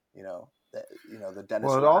fan. The Dennis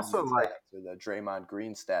Well, it also Rodman like stats or the Draymond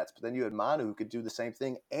Green stats, but then you had Manu who could do the same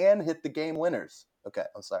thing and hit the game winners. Okay,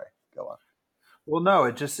 I'm sorry. Go on. well, no,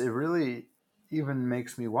 it really even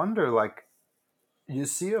makes me wonder. Like you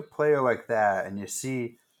see a player like that, and you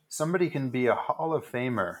see somebody can be a Hall of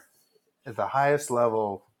Famer at the highest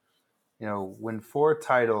level. Win 4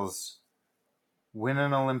 titles, win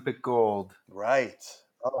an Olympic gold, Right.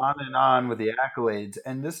 Oh, on and on with the accolades.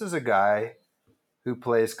 And this is a guy who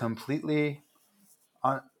plays completely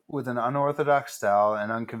with an unorthodox style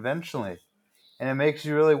and unconventionally. And it makes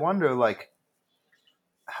you really wonder, like,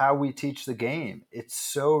 how we teach the game. It's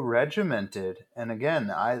so regimented. And again,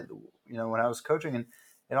 when I was coaching, and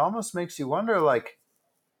it almost makes you wonder, like,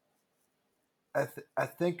 I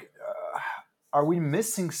think, are we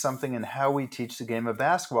missing something in how we teach the game of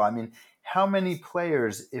basketball? I mean, how many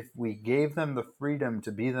players, if we gave them the freedom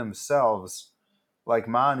to be themselves, like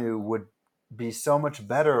Manu, would be so much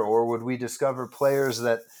better? Or would we discover players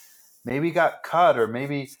that maybe got cut or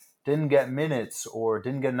maybe didn't get minutes or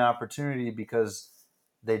didn't get an opportunity because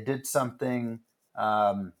they did something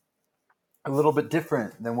a little bit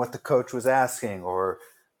different than what the coach was asking, or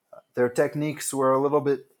their techniques were a little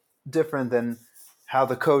bit different than how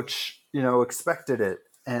the coach expected it?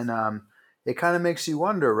 And it kind of makes you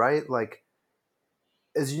wonder, right? Like,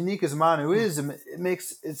 as unique as Manu is,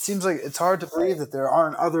 it seems like it's hard to believe that there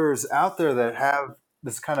aren't others out there that have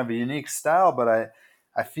this kind of a unique style. But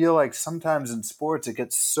I feel like sometimes in sports it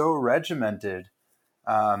gets so regimented.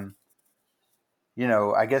 Um,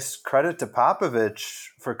 I guess credit to Popovich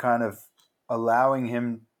for kind of allowing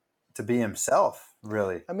him to be himself.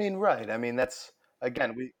 Really, I mean, right. I mean, that's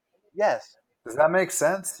again, yes. does that make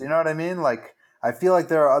sense? You know what I mean? Like, I feel like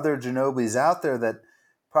there are other Ginobilis out there that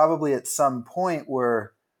probably at some point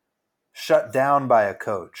were shut down by a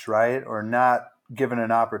coach, right? Or not given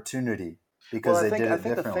an opportunity Well, because they did I it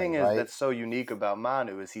think the differently, thing is right? that's so unique about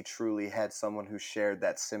Manu is he truly had someone who shared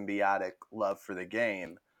that symbiotic love for the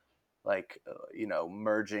game, like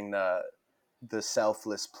merging the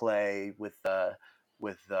selfless play with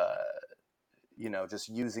just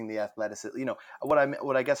using the athleticism.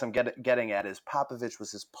 What I guess I'm getting at is Popovich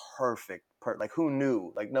was his perfect like who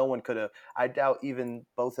knew? Like no one could have. I doubt even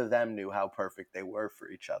both of them knew how perfect they were for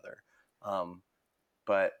each other. Um,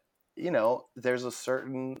 but there's a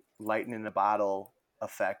certain lightning in a bottle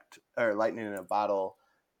effect or lightning in a bottle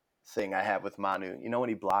thing I have with Manu. When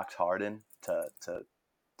he blocked Harden to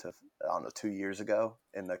I don't know 2 years ago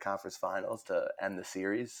in the conference finals to end the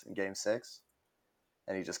series in Game 6,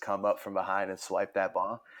 and he just come up from behind and swipe that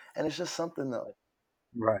ball, and it's just something that like,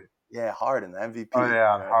 Right. yeah, Harden, the Oh MVP,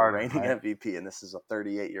 yeah, the Harden, reigning right? MVP, and this is a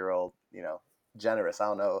 38-year-old, generous. I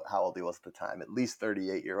don't know how old he was at the time, at least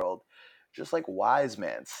 38-year-old, just like wise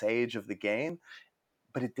man, sage of the game.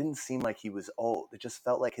 But it didn't seem like he was old. It just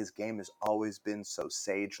felt like his game has always been so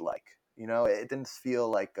sage-like. It didn't feel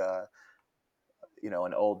like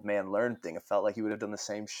an old man learned thing. It felt like he would have done the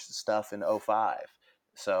same stuff in '05.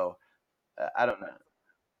 So I don't know.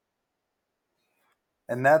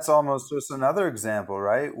 And that's almost just another example,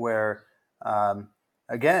 right? Where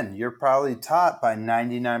Again, you're probably taught by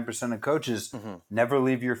 99% of coaches never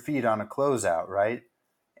leave your feet on a closeout, right?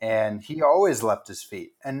 And he always left his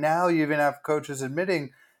feet. And now you even have coaches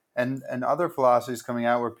admitting, and other philosophies coming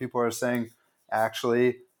out where people are saying,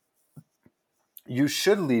 actually, you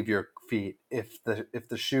should leave your feet if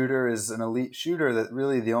the shooter is an elite shooter, that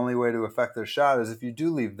really the only way to affect their shot is if you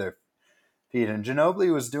do leave their feet. And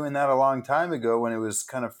Ginobili was doing that a long time ago when it was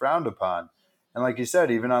kind of frowned upon. And like you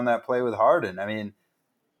said, even on that play with Harden, I mean,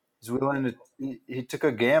 he's willing to. He took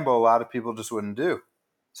a gamble a lot of people just wouldn't do.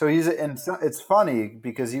 So it's funny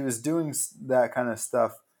because he was doing that kind of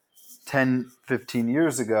stuff 10, 15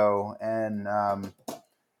 years ago, and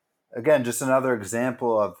again, just another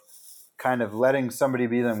example of kind of letting somebody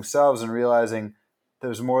be themselves and realizing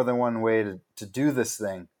there's more than one way to do this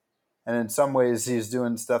thing. And in some ways, he's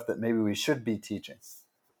doing stuff that maybe we should be teaching.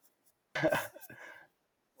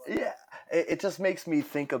 Yeah, it just makes me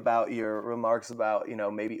think about your remarks about,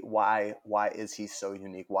 maybe why is he so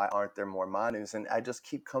unique? Why aren't there more Manus? And I just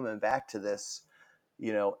keep coming back to this,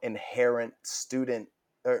 inherent student,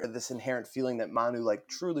 or this inherent feeling that Manu like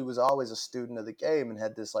truly was always a student of the game and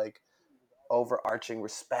had this like overarching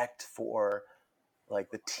respect for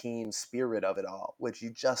like the team spirit of it all, which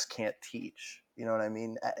you just can't teach. You know what I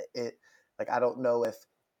mean? It like I don't know if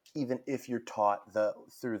even if you're taught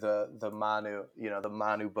through the Manu, the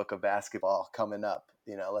Manu book of basketball coming up,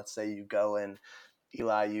 let's say you go and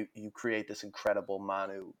Eli, you create this incredible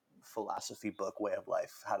Manu philosophy book, way of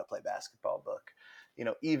life, how to play basketball book.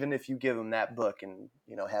 Even if you give them that book and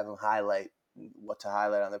have them highlight what to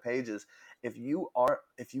highlight on the pages, if you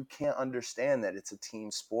can't understand that it's a team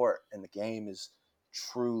sport and the game is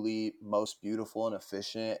truly most beautiful and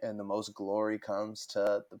efficient and the most glory comes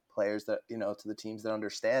to the players that to the teams that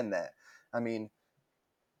understand that. I mean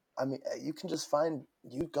you can just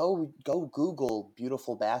go Google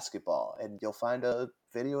beautiful basketball and you'll find a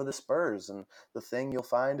video of the Spurs, and the thing you'll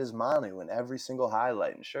find is Manu in every single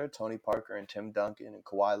highlight, and sure, Tony Parker and Tim Duncan and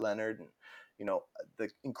Kawhi Leonard and the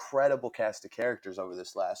incredible cast of characters over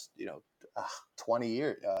this last 20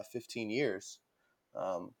 years, 15 years,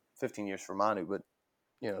 15 years for Manu, but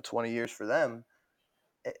 20 years for them.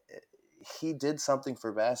 He did something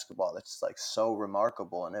for basketball that's like so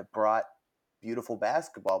remarkable, and it brought beautiful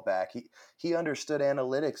basketball back. He understood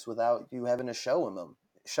analytics without you having to show him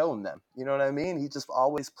them. You know what I mean? He just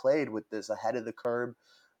always played with this ahead of the curve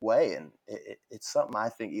way, and it's something I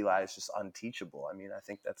think Eli is just unteachable. I mean, I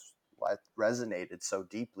think that's why it resonated so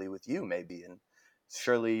deeply with you, maybe, and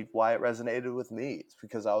surely why it resonated with me. It's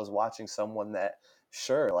because I was watching someone that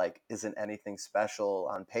sure like isn't anything special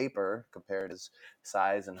on paper compared to his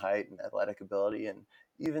size and height and athletic ability and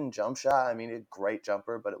even jump shot. I mean, a great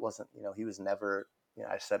jumper, but it wasn't, he was never,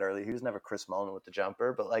 I said earlier, he was never Chris Mullin with the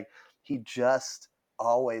jumper, but like he just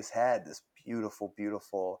always had this beautiful,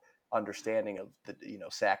 beautiful understanding of the,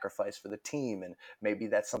 sacrifice for the team. And maybe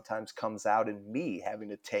that sometimes comes out in me having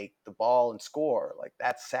to take the ball and score. Like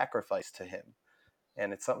that's sacrifice to him.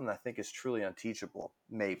 And it's something I think is truly unteachable,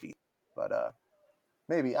 maybe. But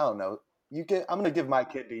maybe, I don't know. I'm going to give my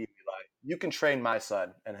kid to you, Eli. You can train my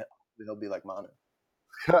son, and he'll be like Manu.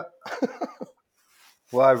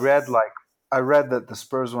 Well, I read that the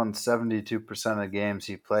Spurs won 72% of the games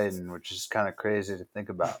he played in, which is kind of crazy to think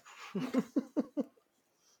about.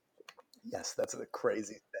 Yes, that's a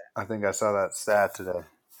crazy stat. I think I saw that stat today.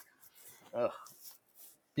 Ugh.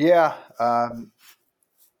 Yeah.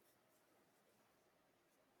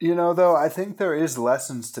 Though, I think there is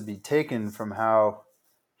lessons to be taken from how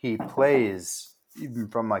he plays, even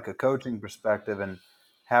from like a coaching perspective, and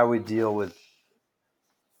how we deal with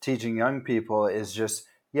teaching young people is just,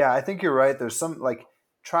 yeah, I think you're right. There's some like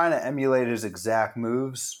trying to emulate his exact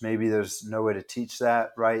moves. Maybe there's no way to teach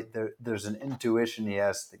that, right? There's an intuition he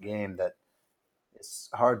has to the game that it's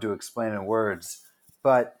hard to explain in words.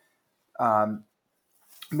 But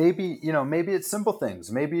maybe it's simple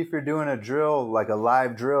things. Maybe if you're doing a drill, like a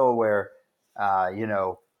live drill where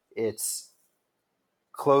it's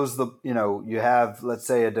close the you have, let's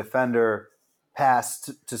say, a defender pass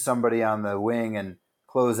to somebody on the wing and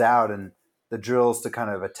close out, and the drills to kind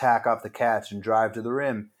of attack off the catch and drive to the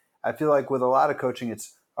rim. I feel like with a lot of coaching,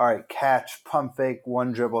 it's all right, catch, pump fake,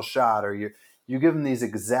 one dribble shot, or you give them these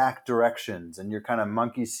exact directions, and you're kind of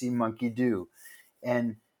monkey see, monkey do.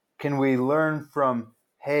 And can we learn from,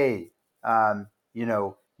 hey,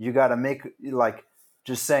 you got to make, like,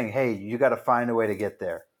 just saying, hey, you got to find a way to get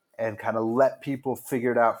there, and kind of let people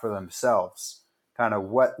figure it out for themselves, kind of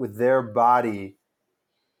what with their body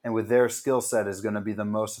and with their skill set is going to be the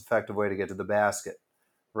most effective way to get to the basket,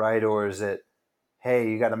 right? Or is it, hey,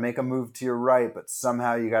 you got to make a move to your right, but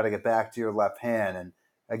somehow you got to get back to your left hand. And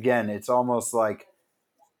again, it's almost like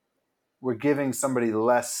we're giving somebody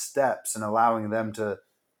less steps and allowing them to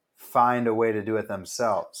find a way to do it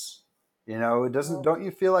themselves. You know, it doesn't. Don't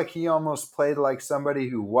you feel like he almost played like somebody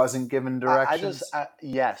who wasn't given directions?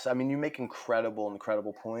 Yes. I mean, you make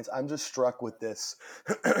incredible points. I'm just struck with this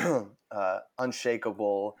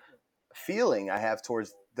unshakable feeling I have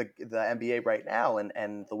towards the NBA right now,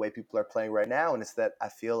 and the way people are playing right now, and it's that I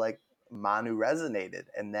feel like Manu resonated,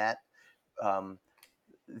 and um,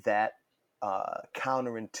 that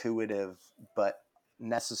counterintuitive but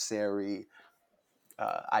necessary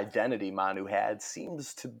identity Manu had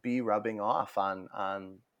seems to be rubbing off on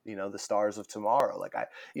the stars of tomorrow. Like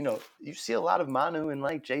you see a lot of Manu in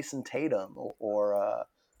like Jason Tatum or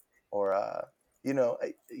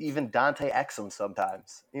even Dante Exum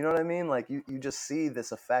sometimes. You know what I mean? Like you just see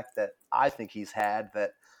this effect that I think he's had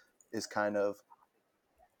that is kind of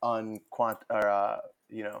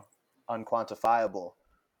you know unquantifiable,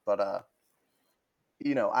 but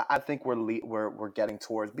I think we're getting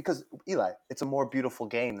towards, because Eli, it's a more beautiful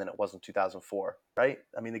game than it was in 2004, right?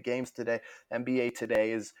 I mean, the games today, NBA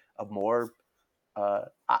today is a more,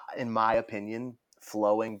 in my opinion,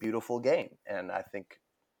 flowing, beautiful game, and I think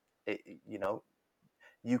it,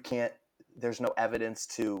 you can't. There's no evidence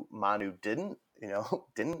to Manu didn't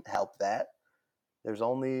help that. There's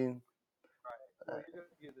only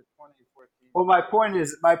Well, my point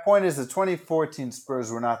is the 2014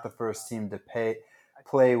 Spurs were not the first team to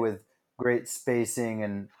play with great spacing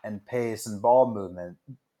and pace and ball movement,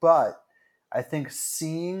 but I think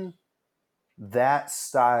seeing that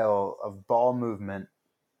style of ball movement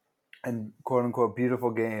and quote unquote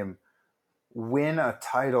beautiful game win a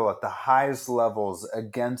title at the highest levels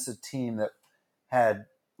against a team that had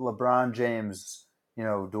LeBron James,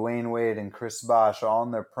 Dwayne Wade and Chris Bosh all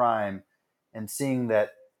in their prime, and seeing that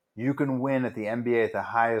you can win at the NBA at the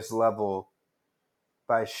highest level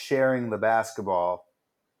by sharing the basketball.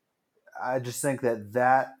 I just think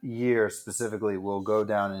that year specifically will go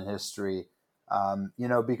down in history,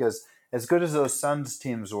 because as good as those Suns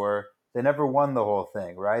teams were, they never won the whole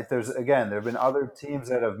thing, right? There have been other teams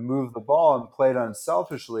that have moved the ball and played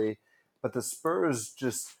unselfishly, but the Spurs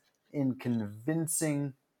just in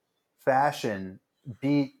convincing fashion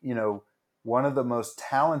beat, one of the most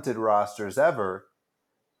talented rosters ever.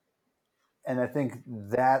 And I think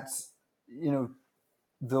that's,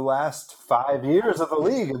 the last 5 years of the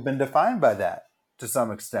league have been defined by that to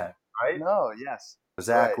some extent, right? no, yes,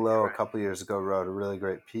 Zach right, Lowe a couple years ago wrote a really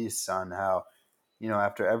great piece on how,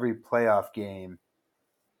 after every playoff game,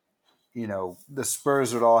 the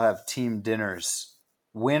Spurs would all have team dinners,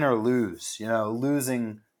 win or lose,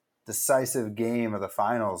 losing decisive game of the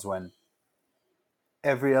finals when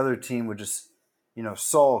every other team would just,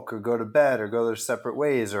 sulk or go to bed or go their separate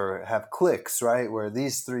ways or have cliques, right? Where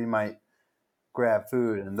these three might grab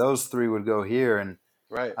food and those three would go here. And,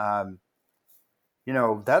 right.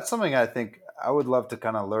 that's something I think I would love to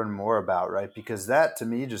kind of learn more about, right? Because that, to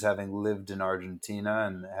me, just having lived in Argentina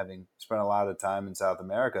and having spent a lot of time in South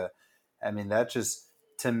America, I mean, that just,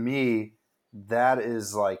 to me, that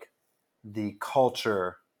is like the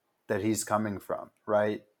culture that he's coming from,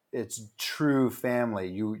 right? It's true family.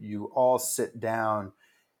 You all sit down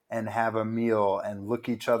and have a meal and look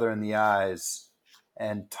each other in the eyes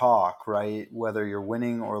and talk, right? Whether you're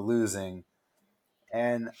winning or losing.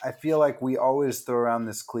 And I feel like we always throw around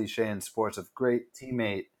this cliche in sports of great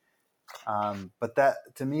teammate. But that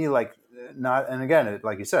to me, like not, and again,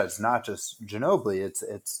 like you said, it's not just Ginobili,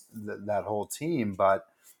 that whole team, but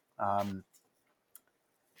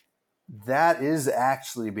that is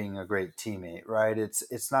actually being a great teammate, right?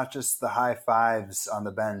 It's not just the high fives on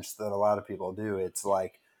the bench that a lot of people do. It's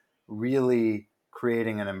like really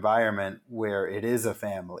creating an environment where it is a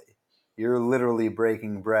family. You're literally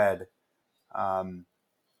breaking bread, um,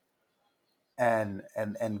 and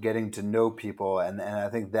getting to know people, and I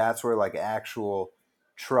think that's where like actual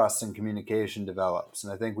trust and communication develops.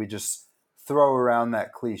 And I think we just throw around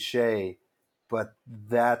that cliche, but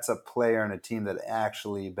that's a player and a team that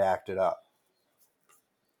actually backed it up.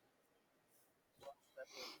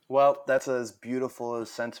 Well, that's as beautiful a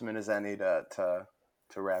sentiment as any to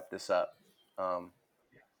wrap this up. Um,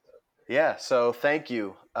 yeah, so thank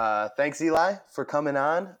you. Thanks, Eli, for coming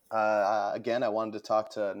on. Again, I wanted to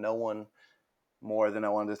talk to no one more than I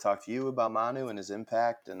wanted to talk to you about Manu and his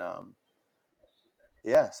impact. And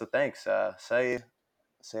yeah, so thanks. Say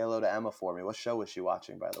hello to Emma for me. What show was she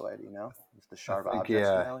watching, by the way? Do you know? It's the I Sharp think Objects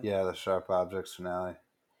finale. yeah, the Sharp Objects finale.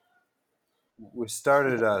 We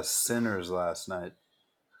started Sinners last night.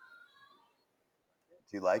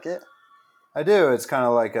 Do you like it? I do. It's kind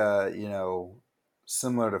of like a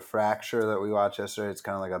similar to Fracture that we watched yesterday. It's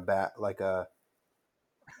kind of like a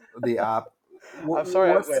the op. I'm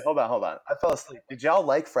sorry. what's- Wait, hold on. I fell asleep. Did y'all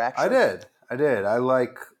like Fracture? I did. I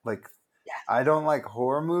like I don't like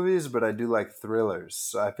horror movies, but I do like thrillers.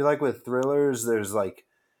 So I feel like with thrillers, there's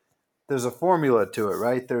a formula to it,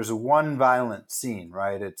 right? There's one violent scene,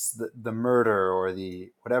 right? It's the murder or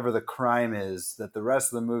the whatever the crime is that the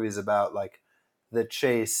rest of the movie is about, like the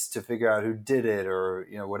chase to figure out who did it or,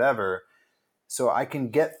 whatever. So I can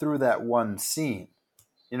get through that one scene.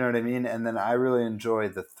 You know what I mean? And then I really enjoy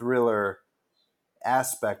the thriller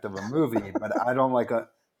aspect of a movie, but I don't like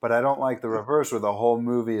the reverse where the whole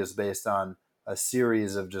movie is based on a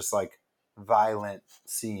series of just like violent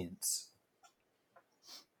scenes.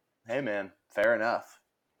 Hey, man. Fair enough.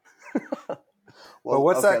 But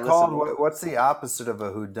what's that called? Listen, What's the opposite of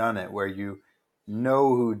a whodunit, where you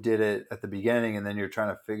know who did it at the beginning and then you're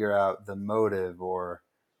trying to figure out the motive or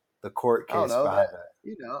the court I don't case know. behind it?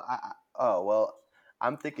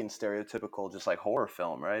 I'm thinking stereotypical, just like horror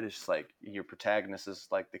film, right? It's just like your protagonist is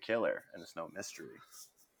like the killer, and it's no mystery.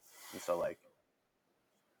 And so, like,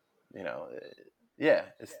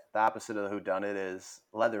 it's the opposite of the whodunit is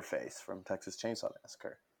Leatherface from Texas Chainsaw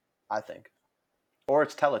Massacre, I think, or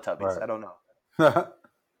it's Teletubbies. Right. I don't know.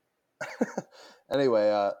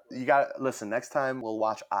 Anyway, you got listen. Next time we'll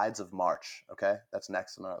watch Ides of March. Okay, that's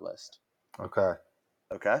next on our list.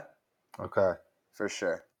 Okay. For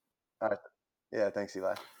sure. All right. Yeah, thanks,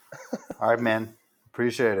 Eli. All right, man.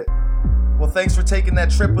 Appreciate it. Well, thanks for taking that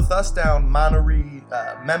trip with us down memory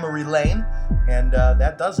lane. And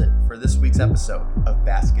that does it for this week's episode of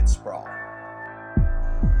Basket Sprawl.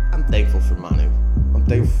 I'm thankful for Manu. I'm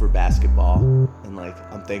thankful for basketball. And,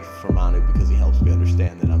 I'm thankful for Manu because he helps me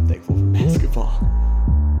understand that I'm thankful for basketball.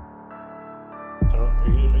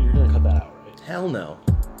 You're going to cut that out, right? Hell no.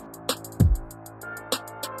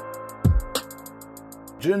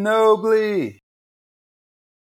 Ginobili!